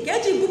today, ka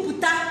eji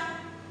bupụta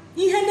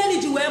ihe Nelly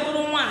ji wee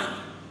bụrụ nwaanyị,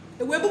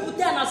 wee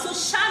bupụta ya na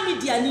social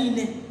media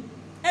niile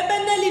ebe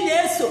Nelly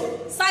na-eso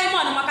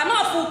Simon maka na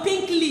ọfụ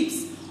pink lips,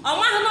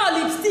 ọmaghị na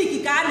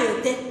lipstick ka a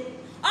na-ete,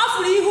 ọ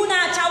fụrụ ihu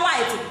na-acha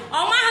white,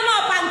 ọmaghị na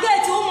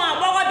pancake ụmụ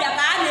agbọghọbịa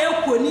ka a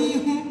na-ekwo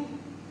n'ihu.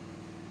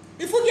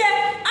 Ifuge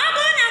ọ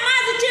bụrụ na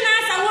Mazi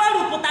Chinasa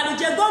Nworu pụtara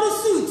jegoro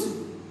suit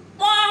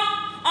kpọọ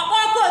ọkpọ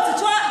kotu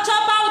chọọ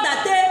powder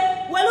tee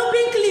welu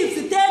pink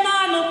lips tee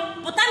n'ọnụ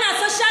pụta na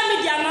social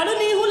media nọrụ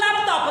n'ihu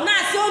laptop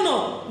na-asị ụnụ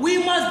we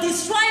must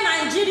destroy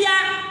Nigeria,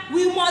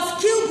 we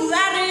must kill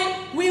Buhari,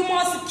 we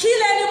must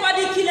kill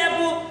anybody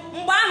killable.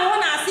 Mgbe ahụ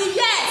na-asị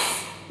yes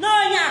na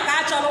onye a ka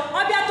a chọrọ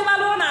ọbịa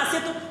tụbalụ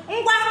na-asịtụ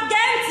ngwa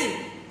gee ntị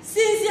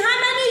since how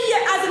many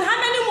years as in how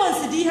many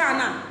months dị ihe a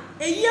na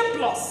a year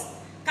plus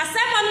ka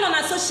Simon nọ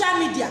na social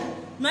media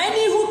nọ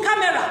n'ihu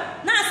kamera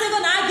na-asịgo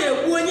na a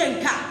ga-ekwu onye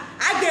nka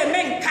a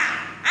ga-eme nka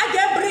a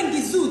ga-bring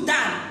zoo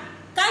down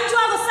ka njụ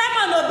ọgụ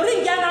Simon o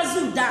bring ya na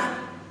zoo down.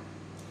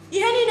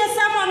 Ihe niile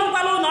Simon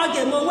gwara na ọ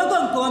ga-eme onwego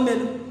nke o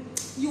melu.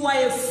 You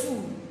are a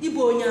fool. Ịbụ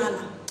onye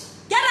ala.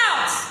 Get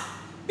out.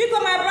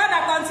 Because my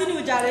brother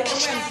continue jare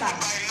enwe nta.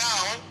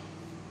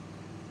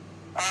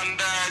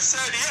 And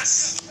said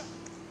yes,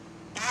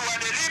 you are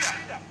the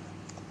leader.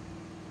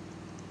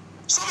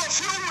 Some of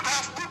you would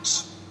have put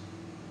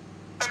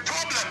a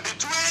problem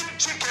between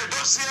Chike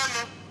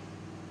Edozie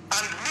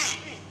and me.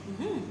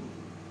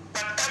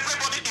 But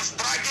everybody is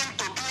dragging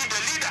to be the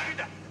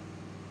leader.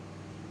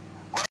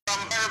 But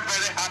I'm very,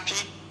 very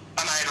happy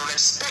and I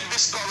respect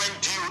this current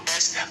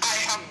GUS. I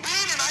have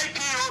been in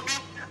IPOB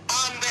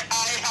and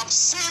I have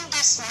seen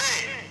this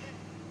man.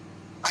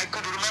 I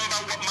could remember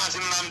what Mazi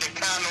Nnamdi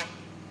Kanu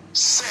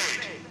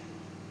said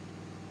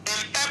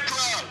in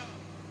April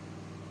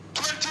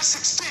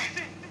 2016,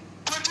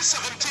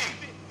 2017,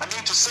 I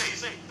mean to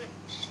say,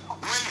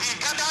 when he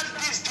gathered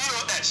this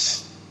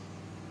DOS,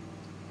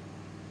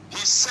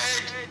 he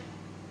said,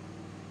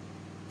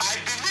 I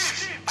believe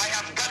I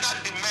have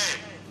gathered the men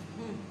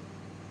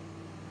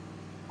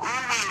who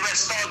will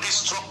restore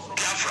this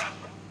Biafra.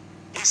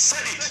 He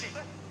said it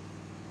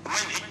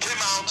when he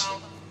came out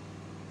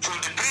from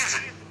the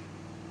prison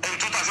in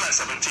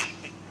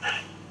 2017.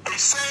 He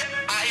said,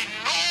 I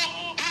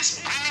know this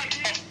breed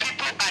of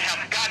people I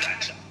have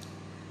gathered.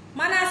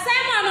 Mana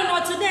Simon no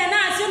today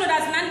na asị unu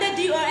dat na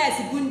ndị DOS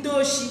bụ ndị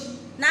oshi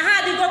na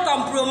ha adịgo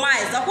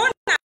compromise. Ọkwụ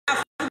na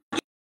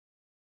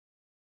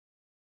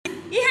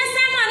ihe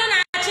Simon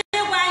na-achị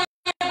ịgwa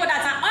anyị bụ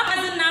dat ọ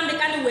Mazi Nnamdi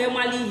Kanu wee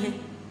nwale ihe.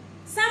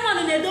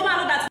 Simon na-edobe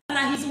alụ dat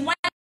na his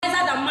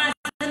wiser than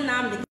Mazi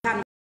Nnamdi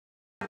Kanu.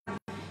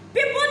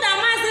 People that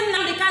Mazi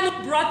Nnamdi Kanu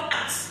brought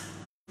out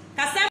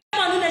ka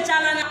Simon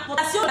na-echala na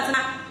pụtasị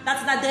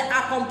that they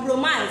are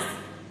compromised,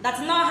 that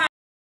no ha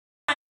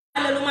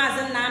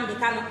Mazi Nnamdi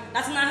Kanu,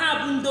 that na ha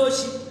bụ ndị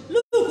oshi.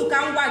 Look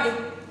ka m gwa gị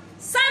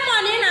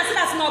Simon ị na-asị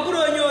dat na ọ bụrụ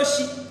onye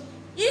oshi.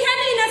 Ihe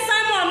niile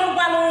Simon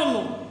gwara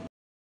unu,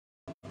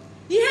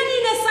 ihe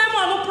niile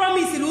Simon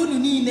promisiri unu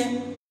niile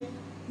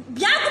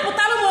bịa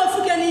gụpụtara m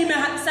ofuke n'ime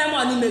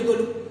Simon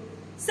megolu.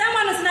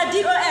 Simon si na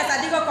DOS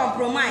adịgo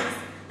compromise,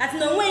 that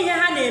na onwe ihe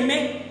ha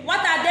na-eme.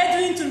 What are they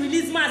doing to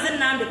release Mazi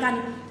Nnamdi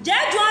Kanu?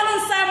 Jee jụọ ọrụ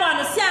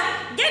Simon si ya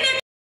gịnị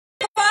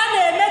ka ọ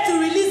na-eme to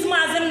release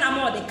Mazi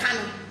Nnamdi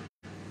Kanu?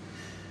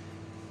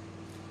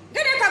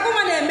 Gịnị ka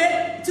gụma na-eme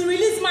to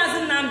release Mazi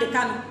Nnamdi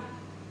Kanu?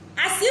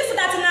 As if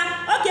that na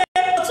okay,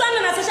 otu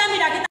anọ na social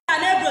media kita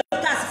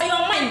na-broadcast for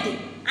your mind,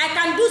 I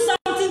can do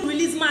something to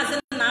release Mazi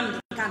Nnamdi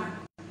Kanu.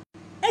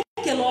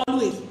 Ekele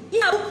ọlụ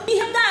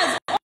ihe that's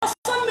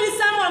ọsọ mmiri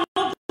Simon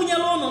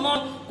n'obunyere ụnụ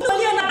n'ọnụ kunu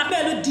welie na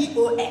blackmail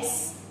DOS.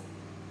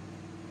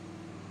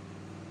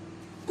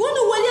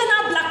 Kunu welie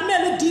na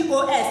blackmail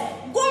DOS.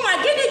 Gụma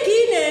gịnị ka ị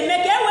na-eme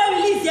ka e wee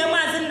release ya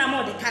Mazi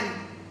Nnamdi Kanu?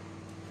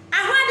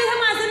 Ahụ adịghị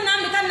Mazi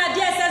Nnamdi Kanu na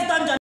DSS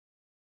dungeon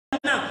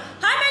now.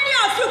 How many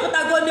of you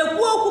pụtago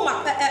na-ekwu okwu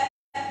maka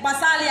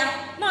gbasara ya?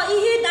 No,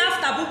 ihe dị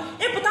after bụ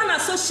ịpụta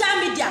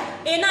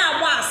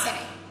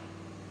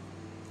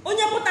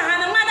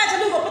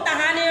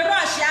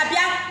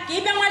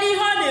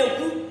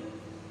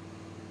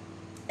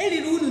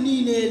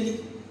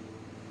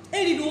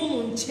eriri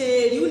unu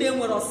ncheri unu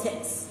enwere sex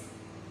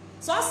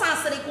sọsọ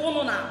asịrị ka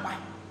unu na-agba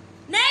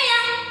na ya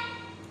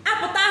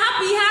apụta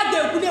hapụ ihe a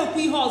ga-ekwu na-ekwu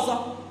ihe ọzọ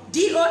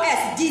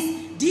dos this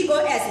dos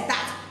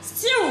that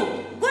still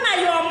go na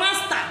your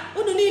master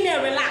unu niile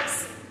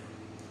relax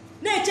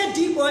na-eche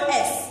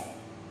dos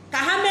ka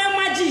ha mee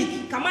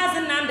magic ka Mazi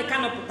Nnamdi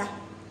Kanu pụta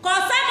ka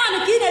Simon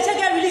ka ị na-eche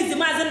ga-release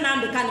Mazi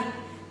Nnamdi Kanu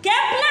ke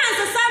plans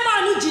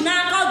Simon ji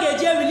n'aka ọ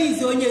ga-eji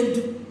release onye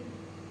ndu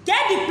ke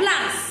the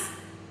plans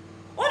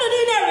unu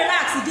niile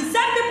relax the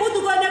same people to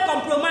go dey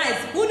compromise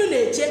unu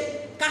na-eche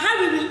ka ha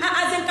release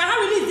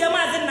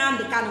Mazi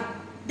Nnamdi Kanu.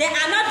 They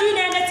are not doing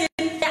anything.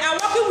 They are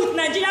working with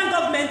Nigerian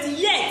government,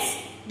 yet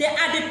they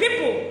are the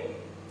people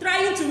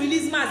trying to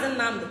release Mazi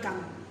Nnamdi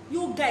Kanu.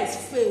 You guys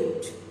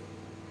failed.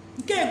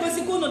 Okay, go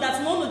see Kanu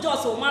that no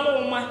just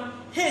Omaloma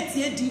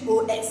hate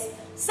DOS.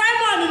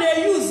 Simon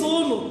they use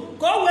Unu.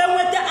 Go where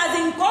with the as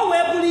in go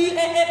where bully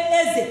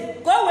eze.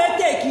 Go where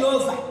take you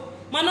over.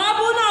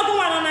 Manobu no go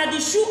on the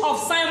shoe of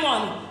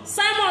Simon.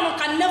 Simon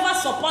can never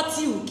support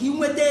you. Ki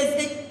with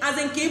as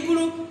in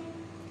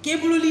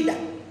Kebulu leader.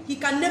 He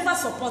can never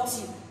support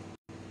you.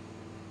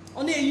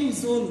 Only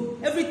use Unu.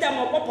 Every time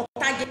I pop a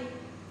target.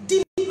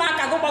 Deep back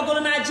I go back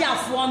on a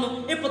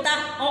Jafuano.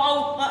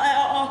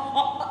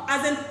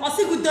 As in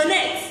Osigu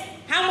donate.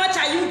 How much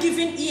are you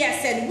giving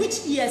ESN? Which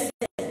ESN?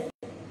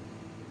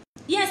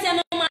 ESN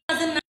no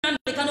Mazi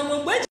Nnamdi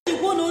Kanu. When you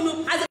go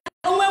no as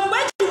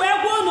when you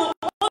go no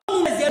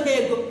is your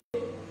ego.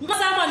 Because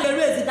someone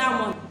raise that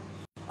money.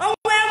 Oh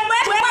when we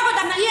go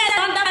that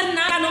ESN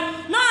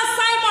no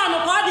Simon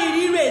called the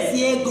raise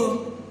the ego.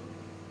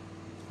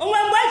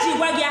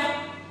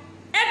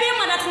 Every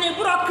man that's a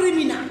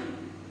criminal.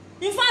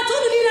 In fact,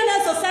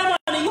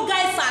 you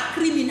guys are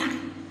criminal.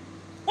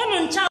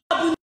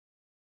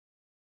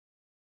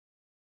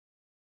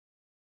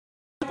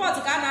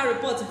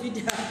 Report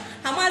video.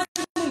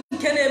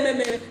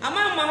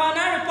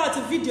 Report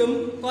video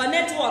or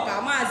network.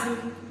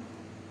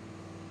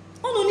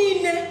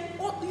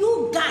 You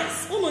guys,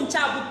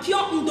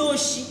 pure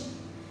ndoshi.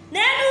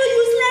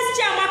 Useless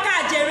Chiamaka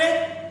Jere.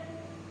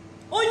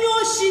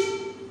 Onyoshi.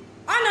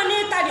 Ana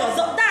n'Italy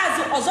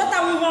ọzọta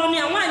nwụrụ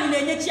ya nwaanyị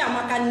na-enye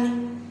Chiamaka nni.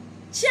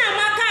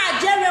 Chiamaka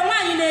jere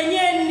nwaanyị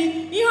na-enye nni.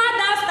 Ihe ọ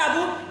da afta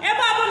bụ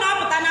ebe ọ bụ na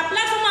ọpụta na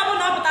platform ọ bụ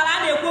na ọpụtara a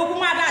na-ekwu okwu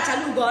mmadụ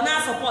Achalugo na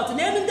support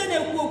n'elu ndị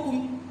na-ekwu okwu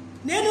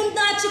n'elu ndị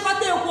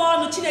achịkọta ekwu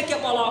ọnụ Chineke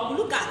kpọrọ ọkụ.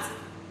 Look at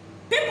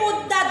people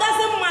that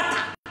doesn't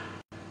matter.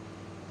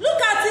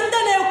 Look at ndị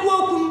na-ekwu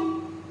okwu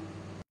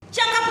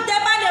Chiakapụta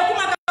ebe a na-ekwu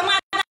maka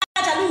mmadụ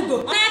Achalugo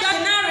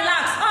na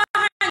relax ọ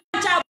ha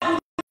ncha bụ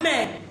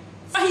men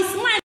for his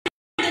mind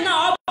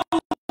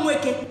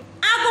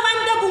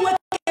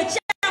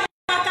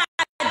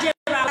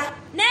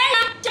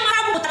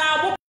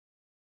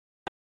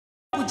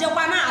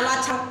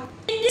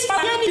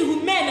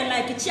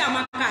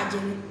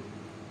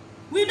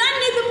we don't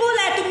need people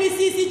like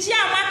Mrs.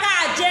 Chiamaka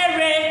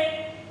Jere.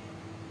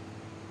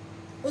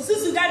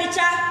 Osusu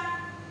Gadicha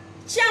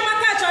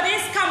Chiamaka chọrọ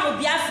scam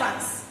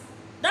Biafrans.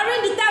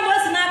 During the time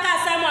was n'aka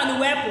Simon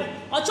wepụ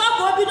ọ chọọ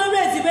ka obi no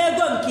ezigbo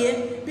ego nke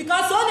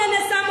because onye na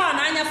Simon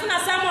anya fụ na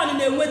Simon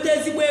na-enweta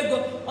ezigbo ego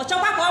ọ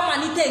chọkwa ka ọ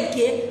malite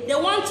nke they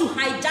want to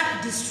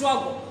hijack the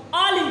struggle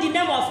all in the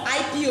name of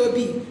Ipob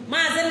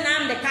Mazi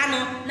Nnamdi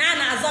Kanu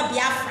na-azọ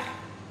Biafra.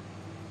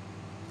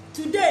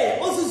 Today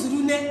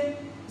ozuzurune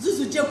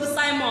Zuzujeku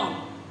Simon.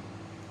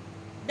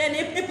 Then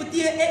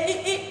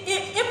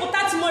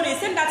Iputa tomorrow is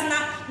saying that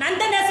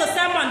Nandeneso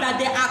Simon that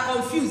they are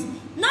confused.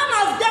 None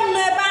of them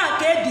never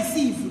can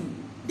deceive.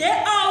 They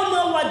all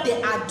know what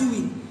they are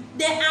doing.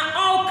 They are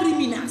all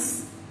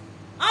criminals.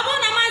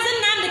 Abona Mazi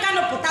Nnamdi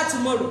Kanu puta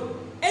tomorrow.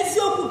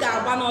 Ezioku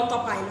ga-agba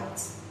n'autopilot.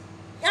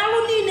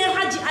 Yalu niile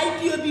ha ji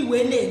Ipob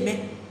wee na-eme.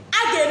 A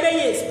ga-eme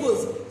ya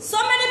expose. So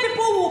many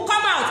people will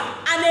come out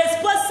and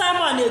expose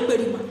Simon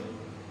Ekperima.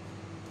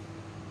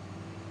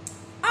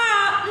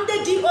 The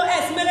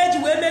DOS marriage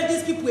will make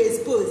these people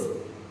exposed.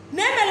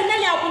 Nemeli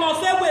Nelly Akuna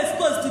Febo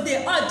exposed today,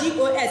 or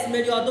DOS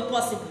marry all the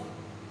possible.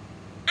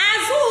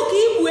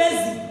 Azuki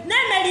Wezi,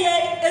 Nemeli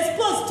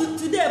exposed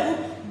today,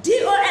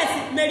 DOS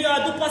marry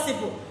all the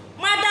possible.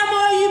 Madame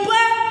Oyibo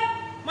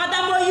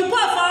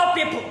for all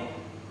people.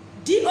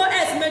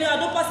 DOS marry all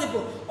the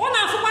possible.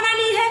 Ona Fupana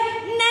Nihe,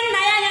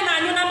 Nenaya na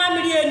Yuna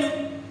Mamirienu.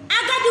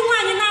 Agadi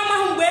Wani Nama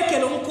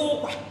Humbekelo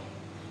Nkokwa.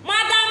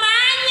 Madame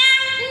Anya,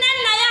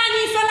 Nenaya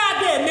ni fela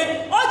deme,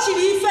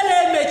 Ochiri fela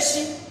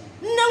emechi.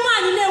 No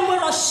one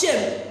never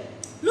shame.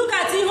 Look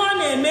at it on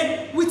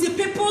with the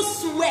people's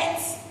sweat,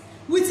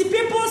 with the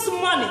people's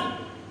money.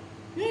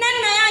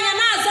 Nenaya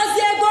na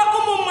Zazie go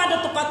umu mado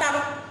to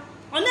Kataro.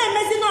 On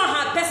amazing on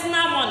her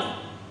personal money.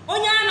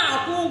 Onyana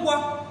Kugwa.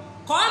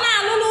 Kona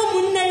Lulu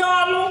Munne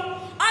Yolu.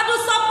 I do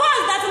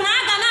suppose that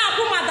Nagana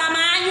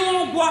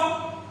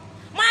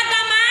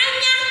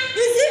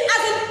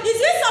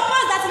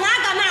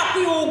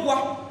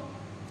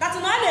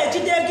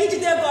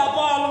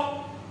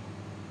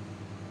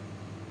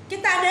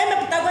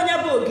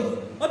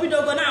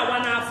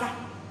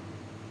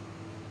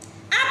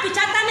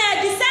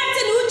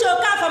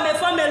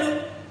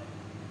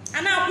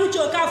Uche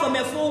Okafọ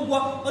mefu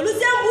ụgwọ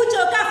oluzie mgbe Uche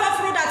Okafọ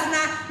fụrụ dat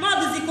na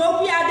ọdịzi ka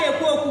okwu ya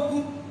na-ekwu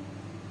okwukwu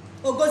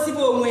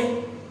ogosibo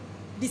onwe.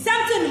 The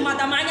same thing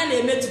Madam Anya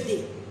na-eme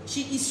today.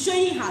 She is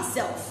showing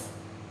herself.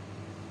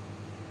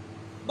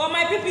 But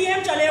my people, ihe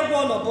m chọrọ egwu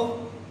ọnọbụ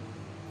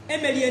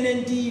emeriene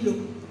ndị ilo.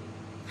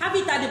 Have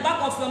it at the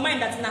back of your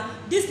mind that na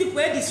these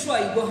people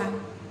destroy go ha.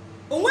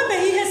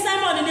 Onwebeghị ihe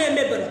Simon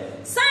na-emebere.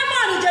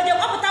 Simon jeje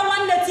kpọpụta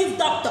one native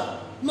doctor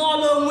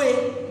n'ọlụ onwe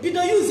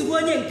bido use bụ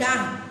onye nke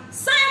ahụ.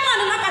 Simon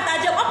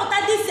nakata je kpọpụta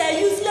this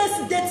useless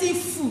dirty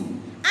fool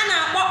a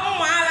na-akpọ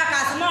mma agha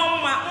kasị na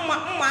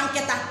mma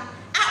nkịta.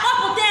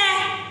 Akpọpụta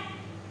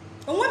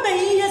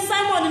onwebeghị ihe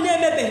Simon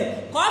na-emebeghị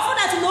ka ọ fụ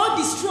that na o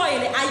destroy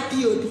the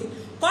IPOB,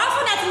 ka ọ fụ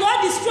that na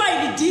o destroy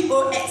the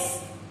DOS.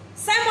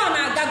 Simon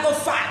agago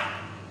far.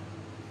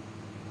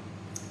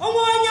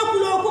 Onye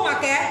kwuru okwu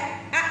maka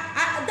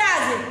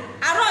dazi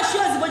aroshi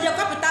ozugbo je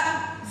kọpụta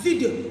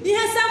video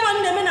ihe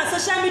Simon na-eme na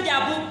social media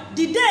bụ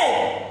the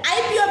day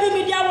IPOB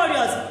media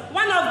warriors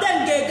one of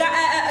them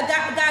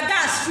ga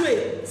astray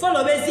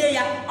follow bezie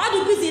ya ọ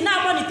dị busy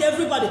na monitor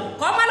everybody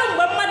ka ọ mara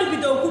mgbe mmadụ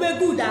bido kwube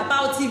good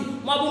about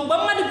him maọbụ mgbe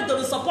mmadụ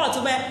bidoro support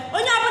mgbe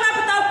onye ọbụla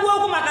pụta kwuo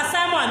okwu maka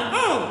Simon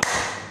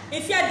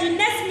if you are the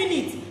next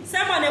minute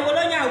Simon ewere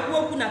onye ahụ kwuo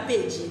okwu na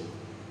page.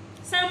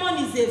 Simon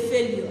is a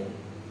failure.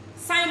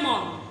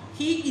 Simon,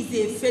 he is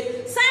a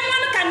failure.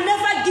 Simon can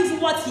never give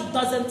what he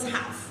doesn't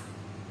have.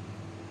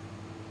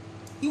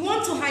 You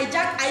want to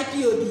hijack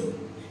IPOB.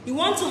 You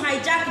want to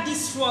hijack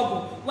this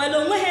struggle. Well,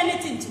 don't have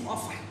anything to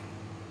offer.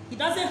 He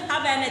doesn't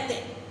have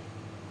anything.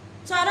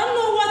 So I don't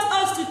know what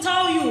else to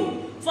tell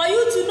you for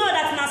you to know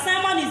that now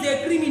Simon is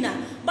a criminal.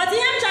 But for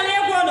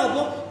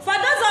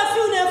those of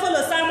you who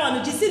follow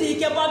Simon,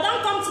 but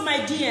don't come to my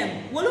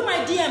DM. Will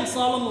my DM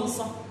Solomon?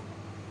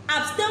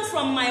 Abstain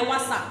from my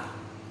WhatsApp.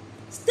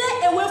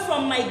 Stay away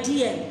from my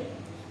DM.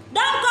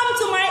 Don't come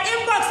to my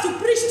inbox to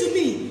preach to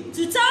me,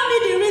 to tell me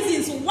the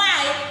reasons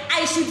why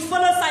I should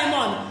follow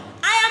Simon.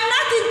 I am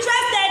not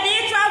interested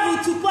in travel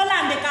to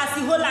Poland because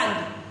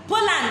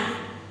Poland.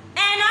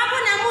 And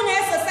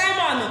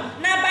Simon.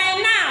 Now by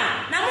now,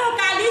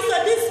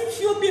 these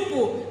few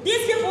people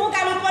who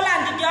can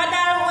Poland the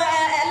other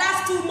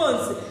last 2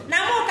 months.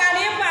 Now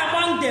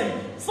among them.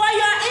 For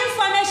your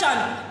information,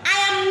 I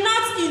am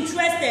not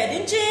interested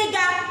in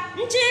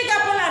Nchiga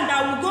Poland. I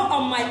will go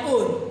on my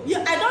own.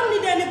 I don't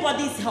need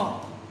anybody's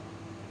help.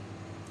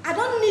 I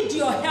don't need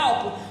your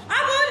help.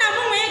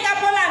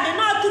 Poland,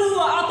 not through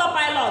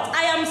autopilot.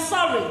 I am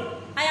sorry.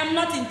 I am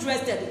not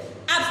interested.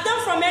 Abstain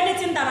from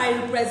anything that I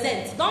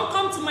represent. Don't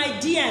come to my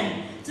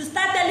DM to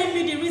start telling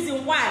me the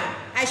reason why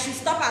I should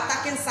stop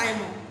attacking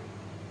Simon.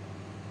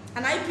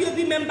 An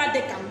IPOB member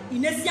they can.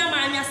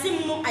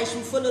 I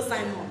should follow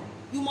Simon.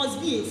 You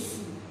must be a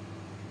fool.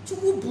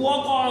 Chuku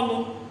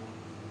buogo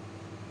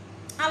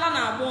ala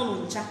na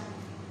abonu ncha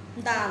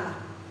ndala.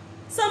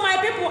 So my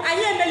people, I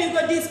hear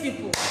go these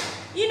people.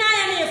 Ina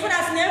ya na for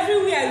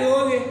everywhere you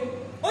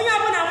onye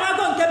abuna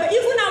mago nkebe.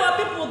 Even our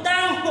people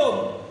down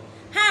home,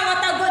 how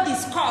what go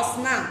discuss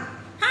now?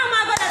 How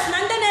mago that na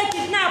ndene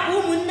kidnap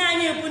umunna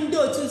anya ebu ndi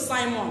otu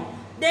Simon.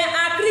 They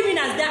are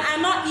criminals. They are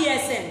not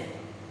ESN.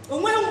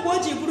 Onwe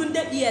mgboji buru ndị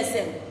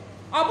ESN.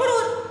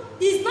 Oburu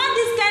is not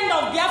this kind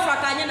of Biafra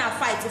Kanyana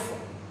fight for.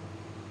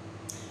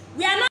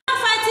 We are not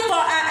fighting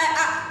for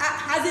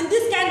as in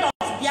this kind of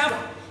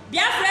Biafra.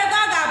 Biafra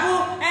Gabu,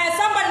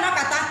 somebody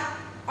nakata,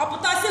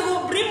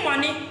 or bring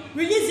money,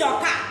 release your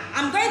car.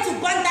 I'm going to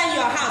burn down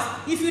your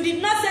house. If you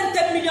did not send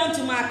 10 million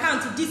to my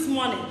account this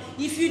morning,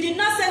 if you did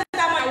not send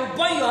that money, I will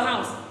burn your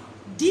house.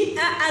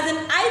 As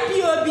an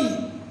IPOB,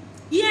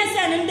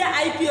 ESN in the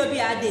IPOB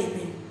are there.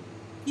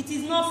 It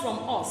is not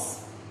from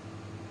us.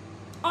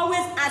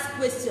 Always ask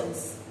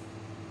questions.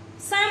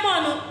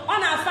 Simon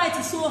on our fight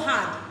is so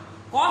hard.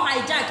 Or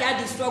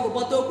hijack the struggle,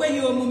 but okay,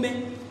 you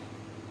mume.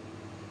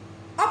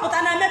 Up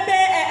and I maybe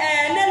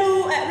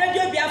Nelu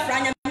Radio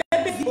Biafra,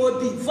 maybe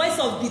DOB, voice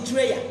of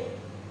betrayer.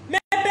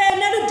 Maybe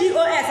Nelu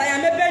DOS, I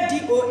am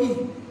maybe DOE.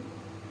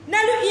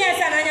 Nelu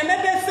ESN, I am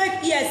maybe fake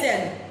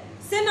ESN.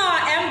 Sino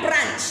M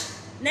branch,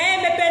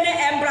 maybe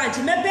M branch,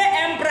 maybe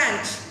M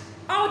branch.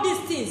 All these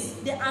things,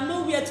 they are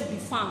nowhere to be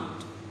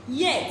found.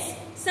 Yet,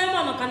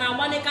 Simon can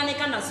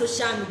one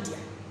social media.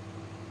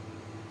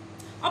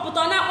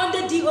 Oputona on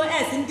the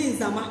DOS in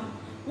Dinzama.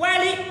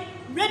 Well,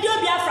 Radio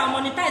Biafra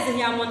monetize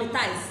here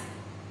monetize.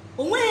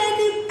 Onwe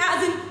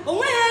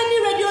any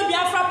Radio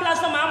Biafra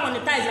platform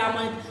monetize.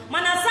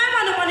 Mana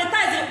Simon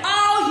monetize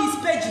all his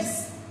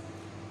pages.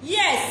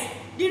 Yes,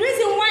 the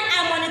reason why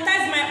I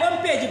monetize my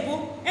own page,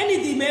 any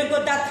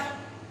Dimego data.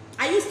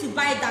 I used to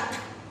buy data.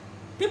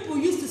 People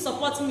used to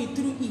support me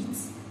through it.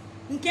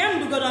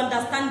 Nkemdu got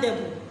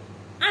understandable.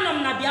 And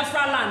I'm na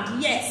Biafra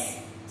land, yes.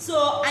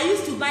 So I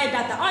used to buy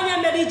data.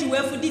 Onya marriage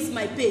way for this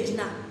my page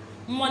now.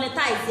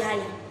 Monetize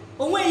yaya.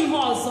 Onwe ihe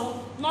ọzọ,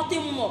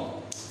 nothing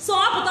more. So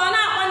up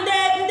on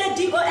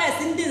the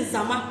DOS in the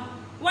Zama.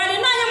 While you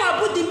know I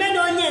put the men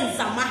on yen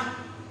Zama.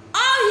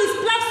 All his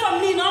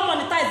platform need not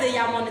monetize, they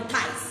are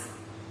monetize.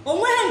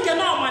 Onwe him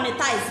cannot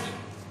monetize.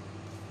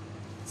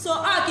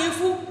 So if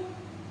you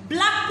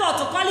black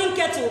pot calling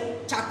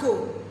kettle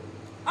charcoal.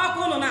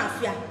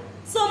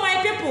 So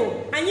my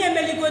people, anye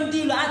emeligo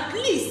ndị ilo, at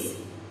least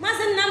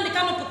Mazi Nnamdi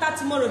Kanu pụta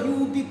tomorrow, he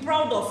will be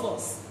proud of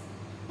us.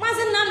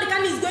 Mazi Nnamdi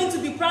Kanu is going to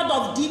be proud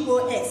of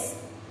DOS.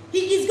 He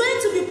is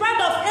going to be proud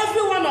of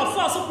every one of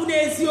us. Okwu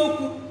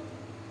n'eziokwu.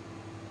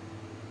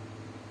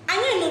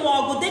 Anyị nụrụ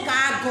ọgụ dịka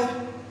agụ.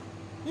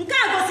 Nke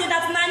a gosi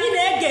that na anyị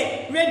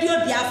na-ege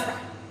Radio Biafra.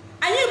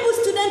 Anyị bụ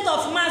student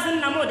of Mazi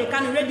Nnamdi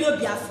Kanu Radio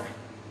Biafra.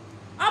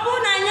 Ọ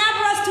bụrụ na anyị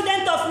abụrụ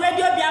student of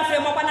Radio Biafra,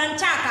 ịmakwa na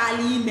ncha aka ala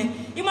ime.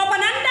 Ịmakwa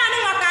na ndị anụ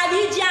maka ala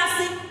iji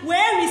asị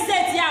wee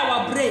reset ya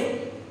our brain.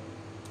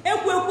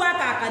 Ekwu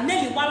aka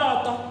Nelly gbara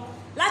ọtọ.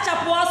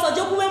 Lachapụ ọsọ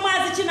jekwuwe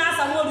Maazị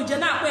Chinasa Nworuje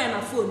na-akpọ ya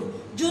na fonu.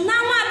 Jụ na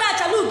Nwaada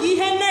Achalugo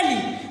ihe Nelly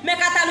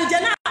mekatalụ je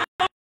na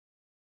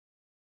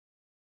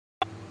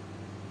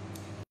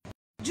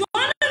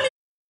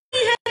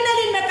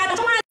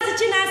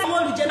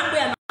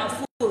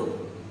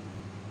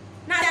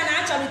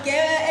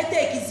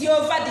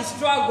over the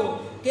struggle.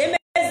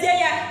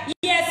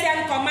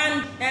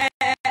 Command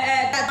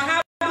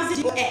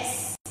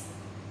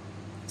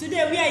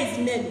today where is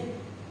Nelly?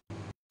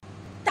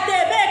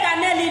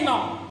 Nelly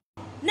no.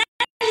 Nelly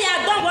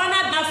I don't wanna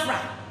Biafra.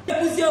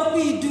 Ebuzi okwu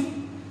idu.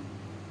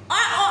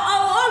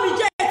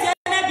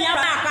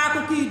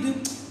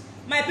 Reject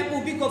my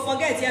people because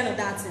forget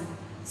that thing.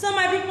 So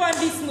my people, on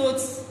this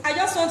note, I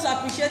just want to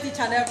appreciate each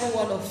and every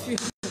one of you.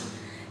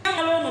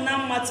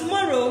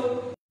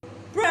 Tomorrow,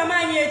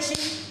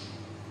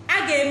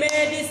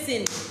 this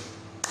thing.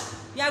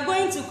 You are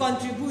going to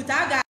contribute.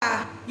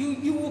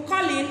 You will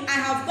call in. I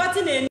have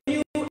gotten a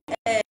new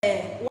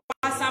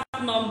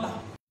WhatsApp number.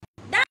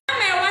 That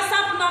my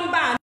WhatsApp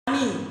number,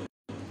 me.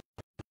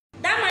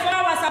 That my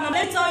WhatsApp number.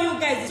 Let me tell you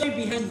guys the story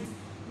behind it.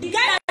 The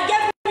guy that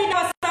gave me the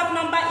WhatsApp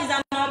number is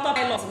an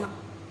autopilot now.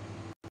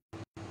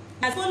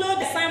 I followed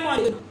the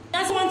Simon.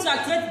 Just want to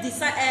activate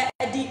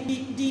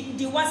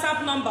the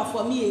WhatsApp number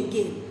for me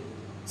again.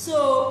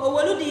 So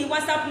the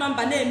WhatsApp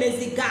number name is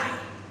the guy.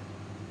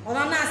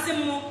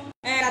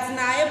 That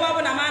na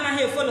Ipob na man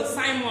here follow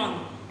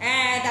Simon.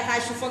 That I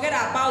should forget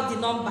about the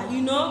number.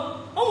 You know,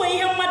 when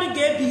you mother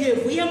get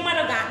behave, you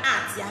mother got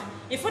act, yeah.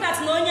 If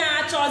that no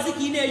nya choose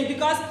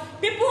because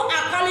people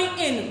are calling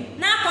in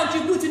now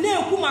contribute to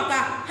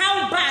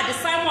how bad the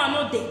Simon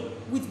no day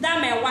with that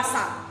my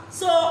WhatsApp.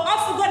 So I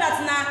forgot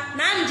that na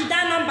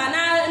that number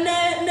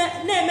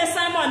na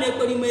Simon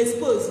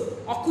expose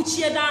or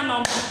kuchie that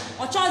number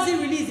or choose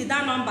release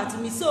that number to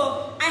me.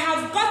 So I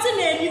have gotten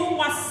a new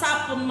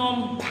WhatsApp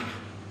number.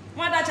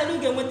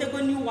 Achalugo went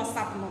to new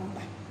WhatsApp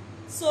number.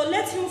 So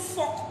let him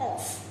fuck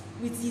off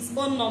with his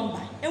own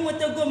number and went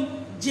to go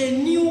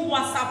new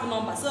WhatsApp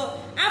number. So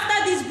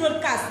after this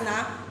broadcast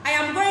now, I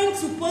am going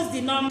to post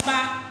the number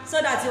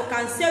so that you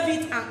can save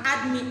it and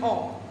add me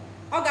up.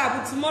 Okay,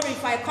 but tomorrow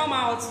if I come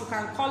out, you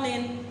can call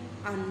in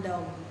and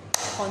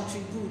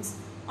contribute.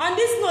 On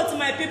this note,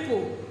 my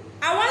people,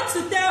 I want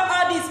to tell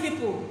all these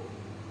people,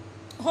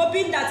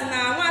 hoping that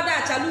now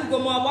Achalugo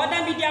more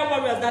other media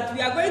warriors, that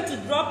we are going to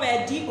drop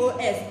a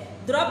DOS,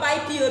 drop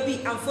Ipob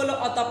and follow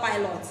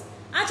autopilot.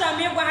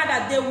 Actually,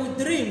 that they will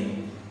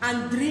dream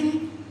and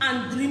dream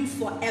and dream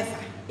forever.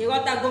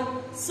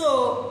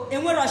 So,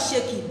 we're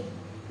shaking.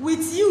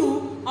 With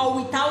you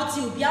or without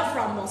you,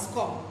 Biafra must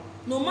come.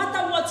 No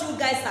matter what you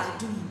guys are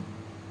doing.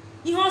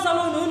 He has a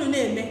no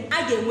name,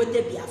 I get with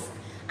the Biafra.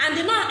 And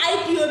the non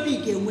Ipob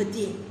get with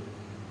it.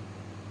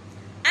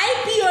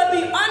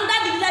 Ipob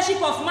under the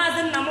leadership of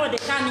Mazi Nnamdi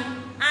Kanu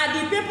are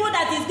the people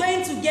that is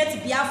going to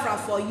get Biafra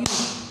for you.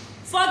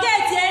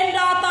 Forget the end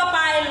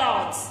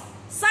autopilot.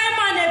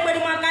 Simon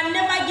Ekperima can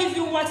never give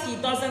you what he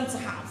doesn't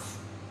have.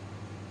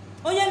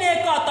 Onye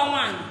na-eke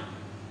ọtọnwanyị.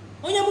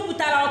 Onye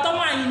buputara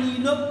ọtọnwanyị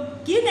n'ilo.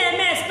 Ka ị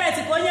na-eme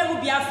expect ka onye bụ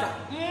Biafra.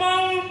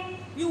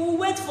 You will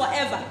wait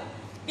forever.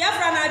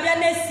 Biafra na-abịa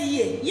next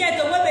year. Yet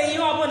owebe ihe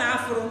ọbụla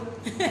afụrụ.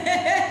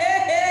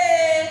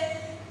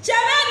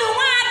 Chebenu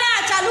Nwaada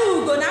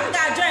Achalugo na m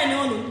ga-join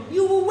unu.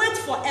 You will wait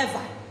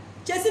forever.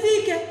 Chesibe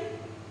ike.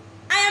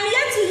 I am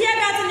yet to hear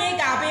that na ị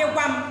ga-abụ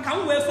ịgwa m ka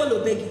m wee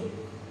follow begi.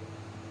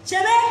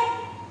 Chebe,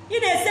 you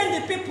dey send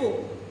the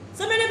people.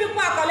 So many people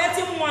are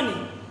collecting money.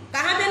 Ka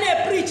ha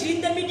bịa preach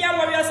in the media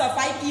warriors of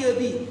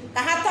Ipob.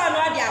 Ka ha turn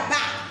on their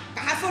back.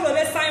 Ka ha follow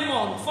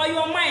Simon for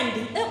your mind.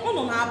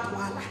 Unu na-apụ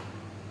ala.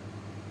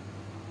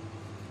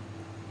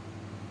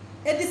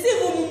 A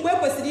deceive mgbe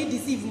kwesịrị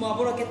deceive ma ọ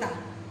bụrụ kịta.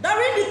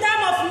 During the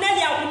time of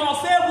Nelly akwụna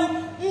egwu,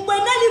 mgbe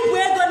Nelly bụ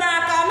ego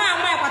n'aka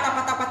na-ama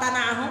kwata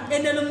n'ahụ,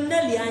 enelu m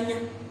Nelly anya.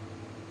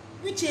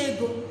 Uche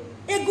ego.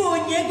 Ego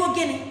onye ego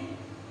gịnị?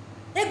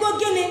 Ego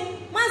gịnị?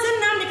 Mazi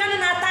Nnamdi Kanu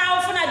na-ata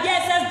ahụhụ na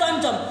DSS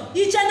dungeon.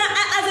 Iche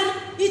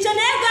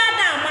na ego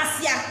ada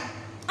amasị ya.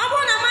 Ọ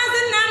bụrụ na Mazi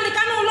Nnamdi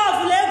Kanu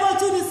lọvụlụ ego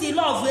tunu si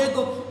lọvụ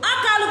ego,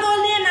 Achalugo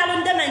onye na-alụ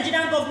ndị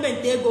Nigerian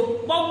gọọmenti ego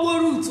gbagbuo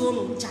root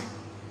ụnụ ncha.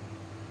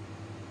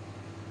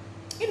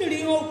 Ịnụrụ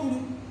ihe o kwuru.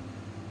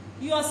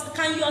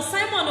 Can your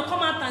Simon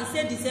come out and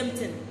say the same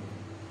thing?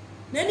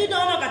 Neni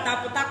don't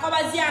katapụta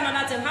kọbazie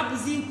another thing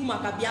hapụzi ikwu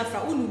maka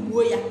Biafra unu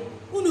gbuo ya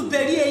unu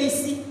berie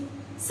isi.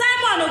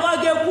 Simon go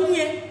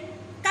ga-ekwunye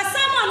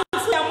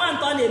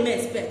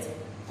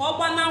ka ọ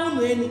gbana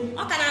unu enu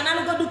ọ ka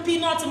na-analụgodu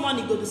peanut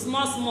money godu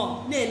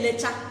small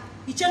na-elecha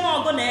iche na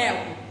ọgụ na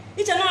ekwu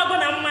iche na ọgụ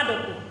na mmadụ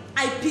kwụ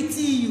I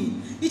pity you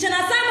iche na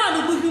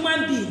Simon bụ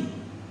human being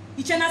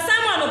iche na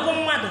Simon bụ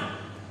mmadụ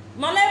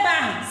nọ n'ebe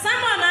ahụ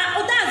Simon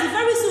ụdazi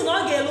very soon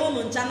ọ ga-ele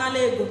unu ncha n'ala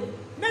ego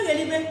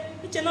meghelibe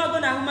iche na ọgụ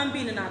na human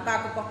being na-akọ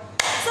akụkọ.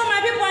 So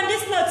my people, on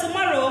this note,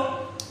 tomorrow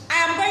I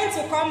am going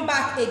to come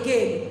back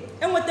again.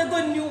 And with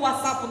a new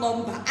WhatsApp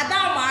number.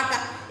 Adamaka,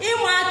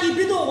 Imaki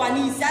Bido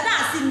Wanis,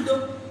 Adasindo.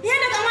 Here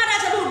not a man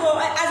Achalugo,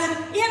 as in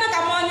here not a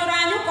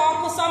man you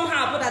call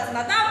somehow, but that's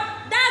not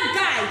that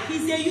guy,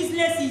 he's a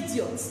useless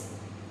idiot.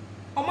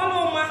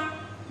 Omaloma,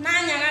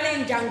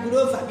 Nanyangalen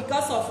Jangrova,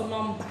 because of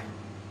number,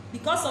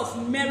 because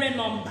of mere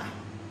number.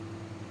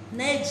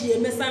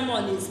 Neji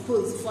Simon is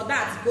exposed for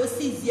that. Go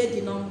see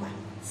the number.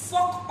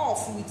 Fuck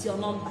off with your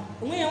number.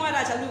 When you want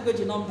to go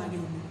to number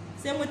again.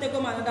 Same way to go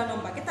another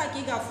number. Get a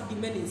gig of the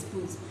men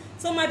exposed.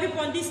 So my people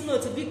on this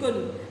note,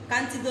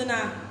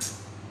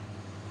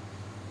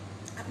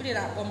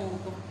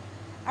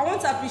 I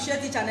want to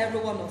appreciate each and every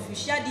one of you.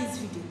 Share this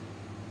video.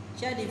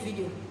 Share the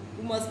video.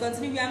 We must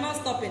continue. We are not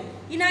stopping.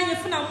 In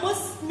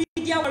most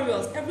media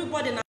warriors,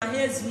 everybody now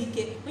here's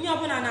week. When you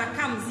open and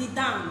comes it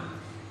down.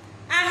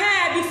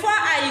 Before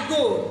I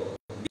go,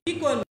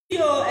 because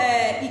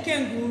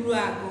Ikenguru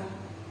ago.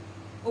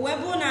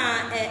 However,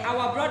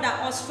 our brother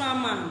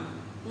Austraman,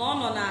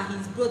 none on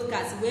his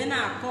broadcast, when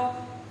I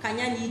call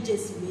Kanyani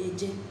Jesse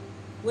Weje,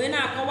 when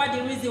I cover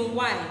the reason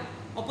why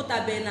I put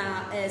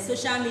a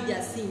social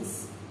media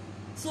since.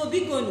 So,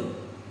 because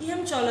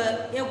him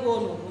chola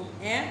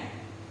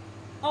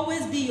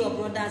always be your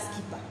brother's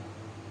keeper.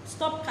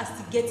 Stop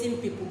castigating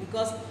people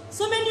because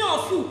so many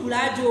of you could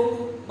have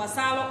joke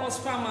Basalo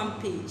Austraman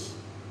page.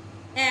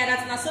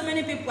 That's not so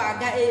many people are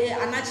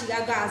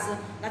gas.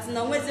 That's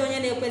not always the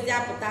only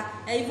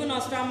even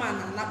Austraman.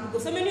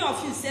 Because so many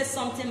of you say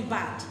something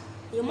bad.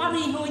 You marry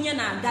Honian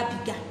and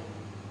Gabiga.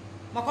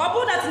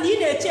 Makobo that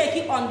need a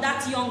check on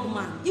that young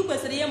man. You can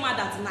say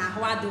that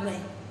now way.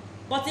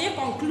 But they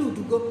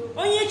conclude go.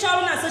 Only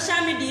child on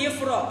social media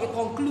for a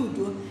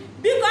conclude.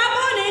 Because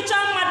only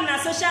child mad on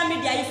social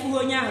media if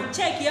you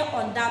check here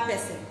on that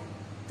person.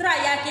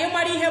 Try ya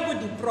marry here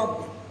with the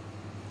problem.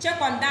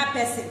 Check on that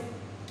person.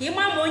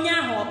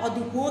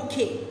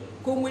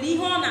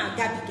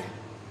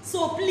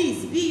 So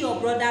please be your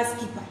brother's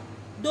keeper.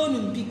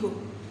 Don't biko.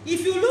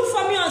 If you look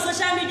for me on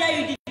social media,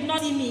 you did not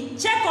see me.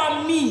 Check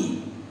on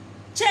me.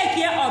 Check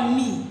here on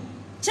me.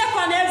 Check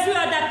on every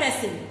other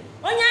person.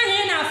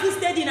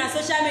 Steady in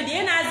social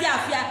media.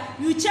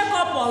 You check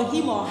up on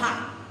him or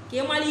her.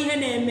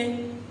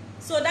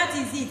 So that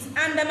is it.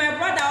 And my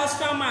brother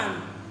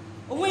Austraman,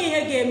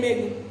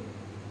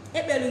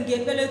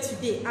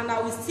 today, and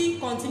I will still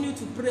continue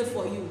to pray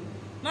for you.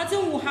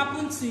 Nothing will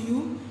happen to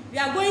you. We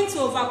are going to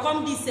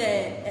overcome this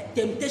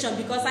temptation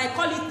because I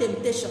call it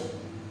temptation.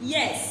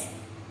 Yes.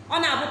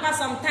 On Abuka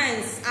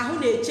sometimes I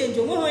will change.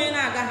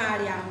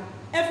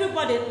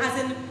 Everybody as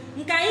in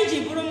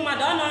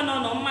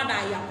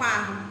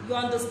you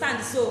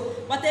understand so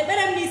but a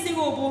better missing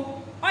over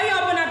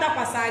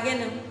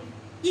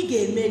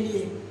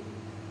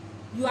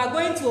you are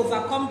going to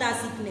overcome that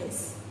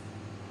sickness.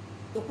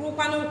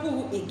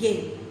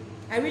 Again,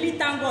 I really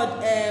thank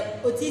God.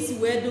 Otisi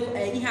wedo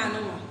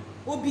ihanoma.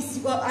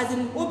 As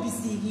in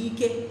obisi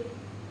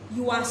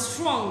you are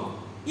strong.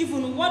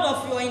 Even word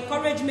of your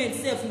encouragement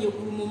self you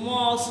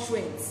more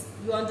strength.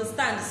 You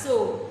understand?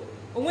 So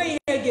when you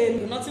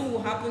again, nothing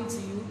will happen to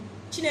you.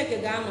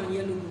 Chineke ga no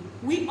yelu.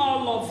 We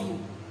all love you.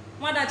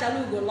 Mother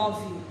Achalugo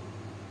love you.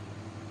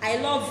 I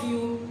love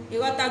you.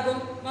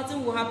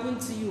 Nothing will happen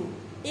to you.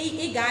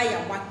 In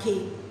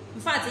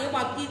fact,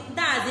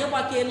 that's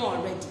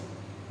already.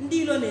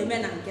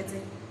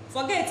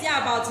 Forget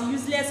about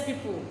useless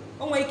people.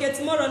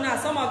 Tomorrow now,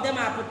 some of them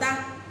are put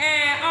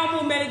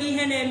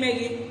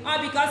or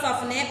because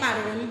of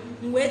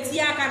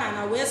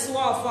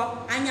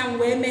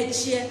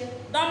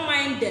don't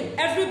mind them.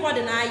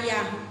 Everybody na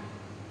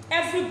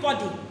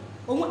everybody.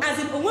 As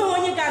in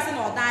only guys in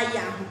or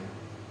die.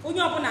 So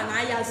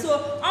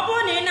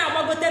upon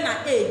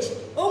na age,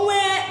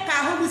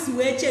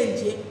 we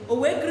change or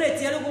we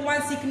create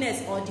one sickness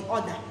or the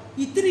other.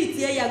 You treat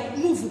ya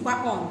move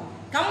back on.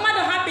 Come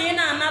mother happy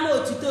na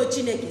analo to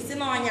Chineke,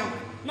 Sinoyam,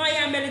 no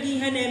ya melody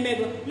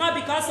henemego, not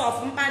because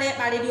of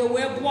Mpare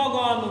we blog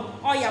on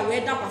or ya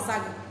way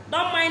saga.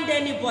 Don't mind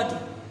anybody,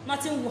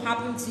 nothing will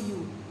happen to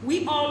you.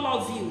 We all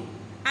love you.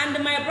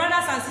 And my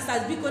brothers and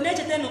sisters, because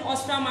nature no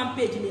Austraman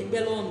page in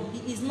Belon,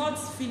 he is not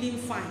feeling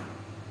fine.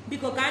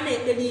 Because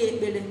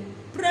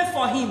pray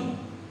for him.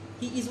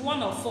 He is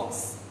one of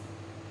us.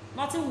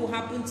 Nothing will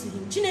happen to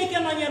him. Chineke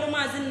no nyero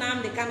Mazi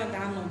Nnamdi Kanu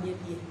ga no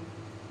nyebie.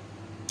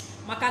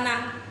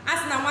 Makana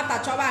as na nwata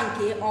choba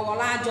nke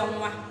ogola ajo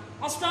nwa.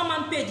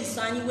 Austraman page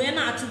so anyi we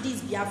na atu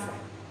this Biafra.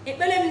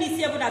 Ekpele m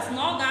nisi ebo that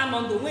na o ga no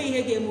ndo we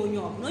ihe ga eme onye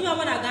obu. Onye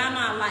obu na ga no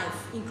alive,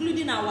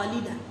 including our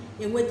leader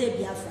enwete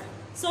Biafra.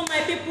 So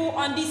my people,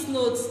 on this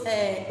note,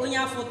 onye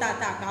afọ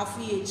tata ka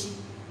afọ echi.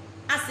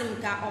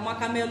 Asim ka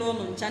omaka melo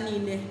no ncha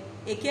niile.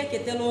 Eke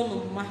ketelo no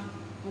mma.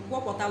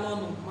 nkwọpụtala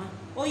ụnụ mma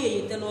oye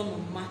yetela ụnụ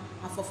mma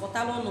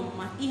afọfọtala ụnụ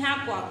mma ihe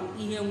akụ akụ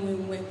ihe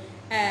nwe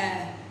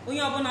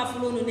onye ọbụla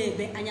fụrụ unu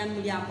na-ebe anya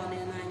mmiri akpọna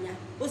n'anya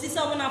osisi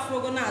ọbụla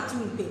fụrụgo na-atụ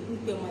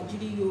mkpe ma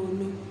jiri ya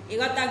onu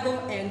ịghọtago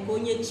nke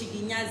onye chi gị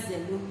nya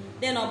zelu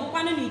den ọ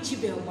bụkwanụ na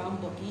ichibeghị gba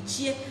mbọ ka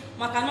ichie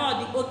maka na ọ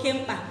dị oke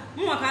mkpa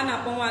mma ka a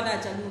na-akpọ nwaada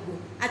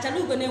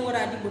Achalugo na-enwere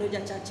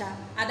adịgboroja chacha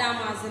ada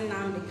Mazi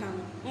Nnamdi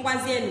Kanu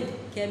ngwazienu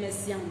ka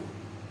emesịa nụ.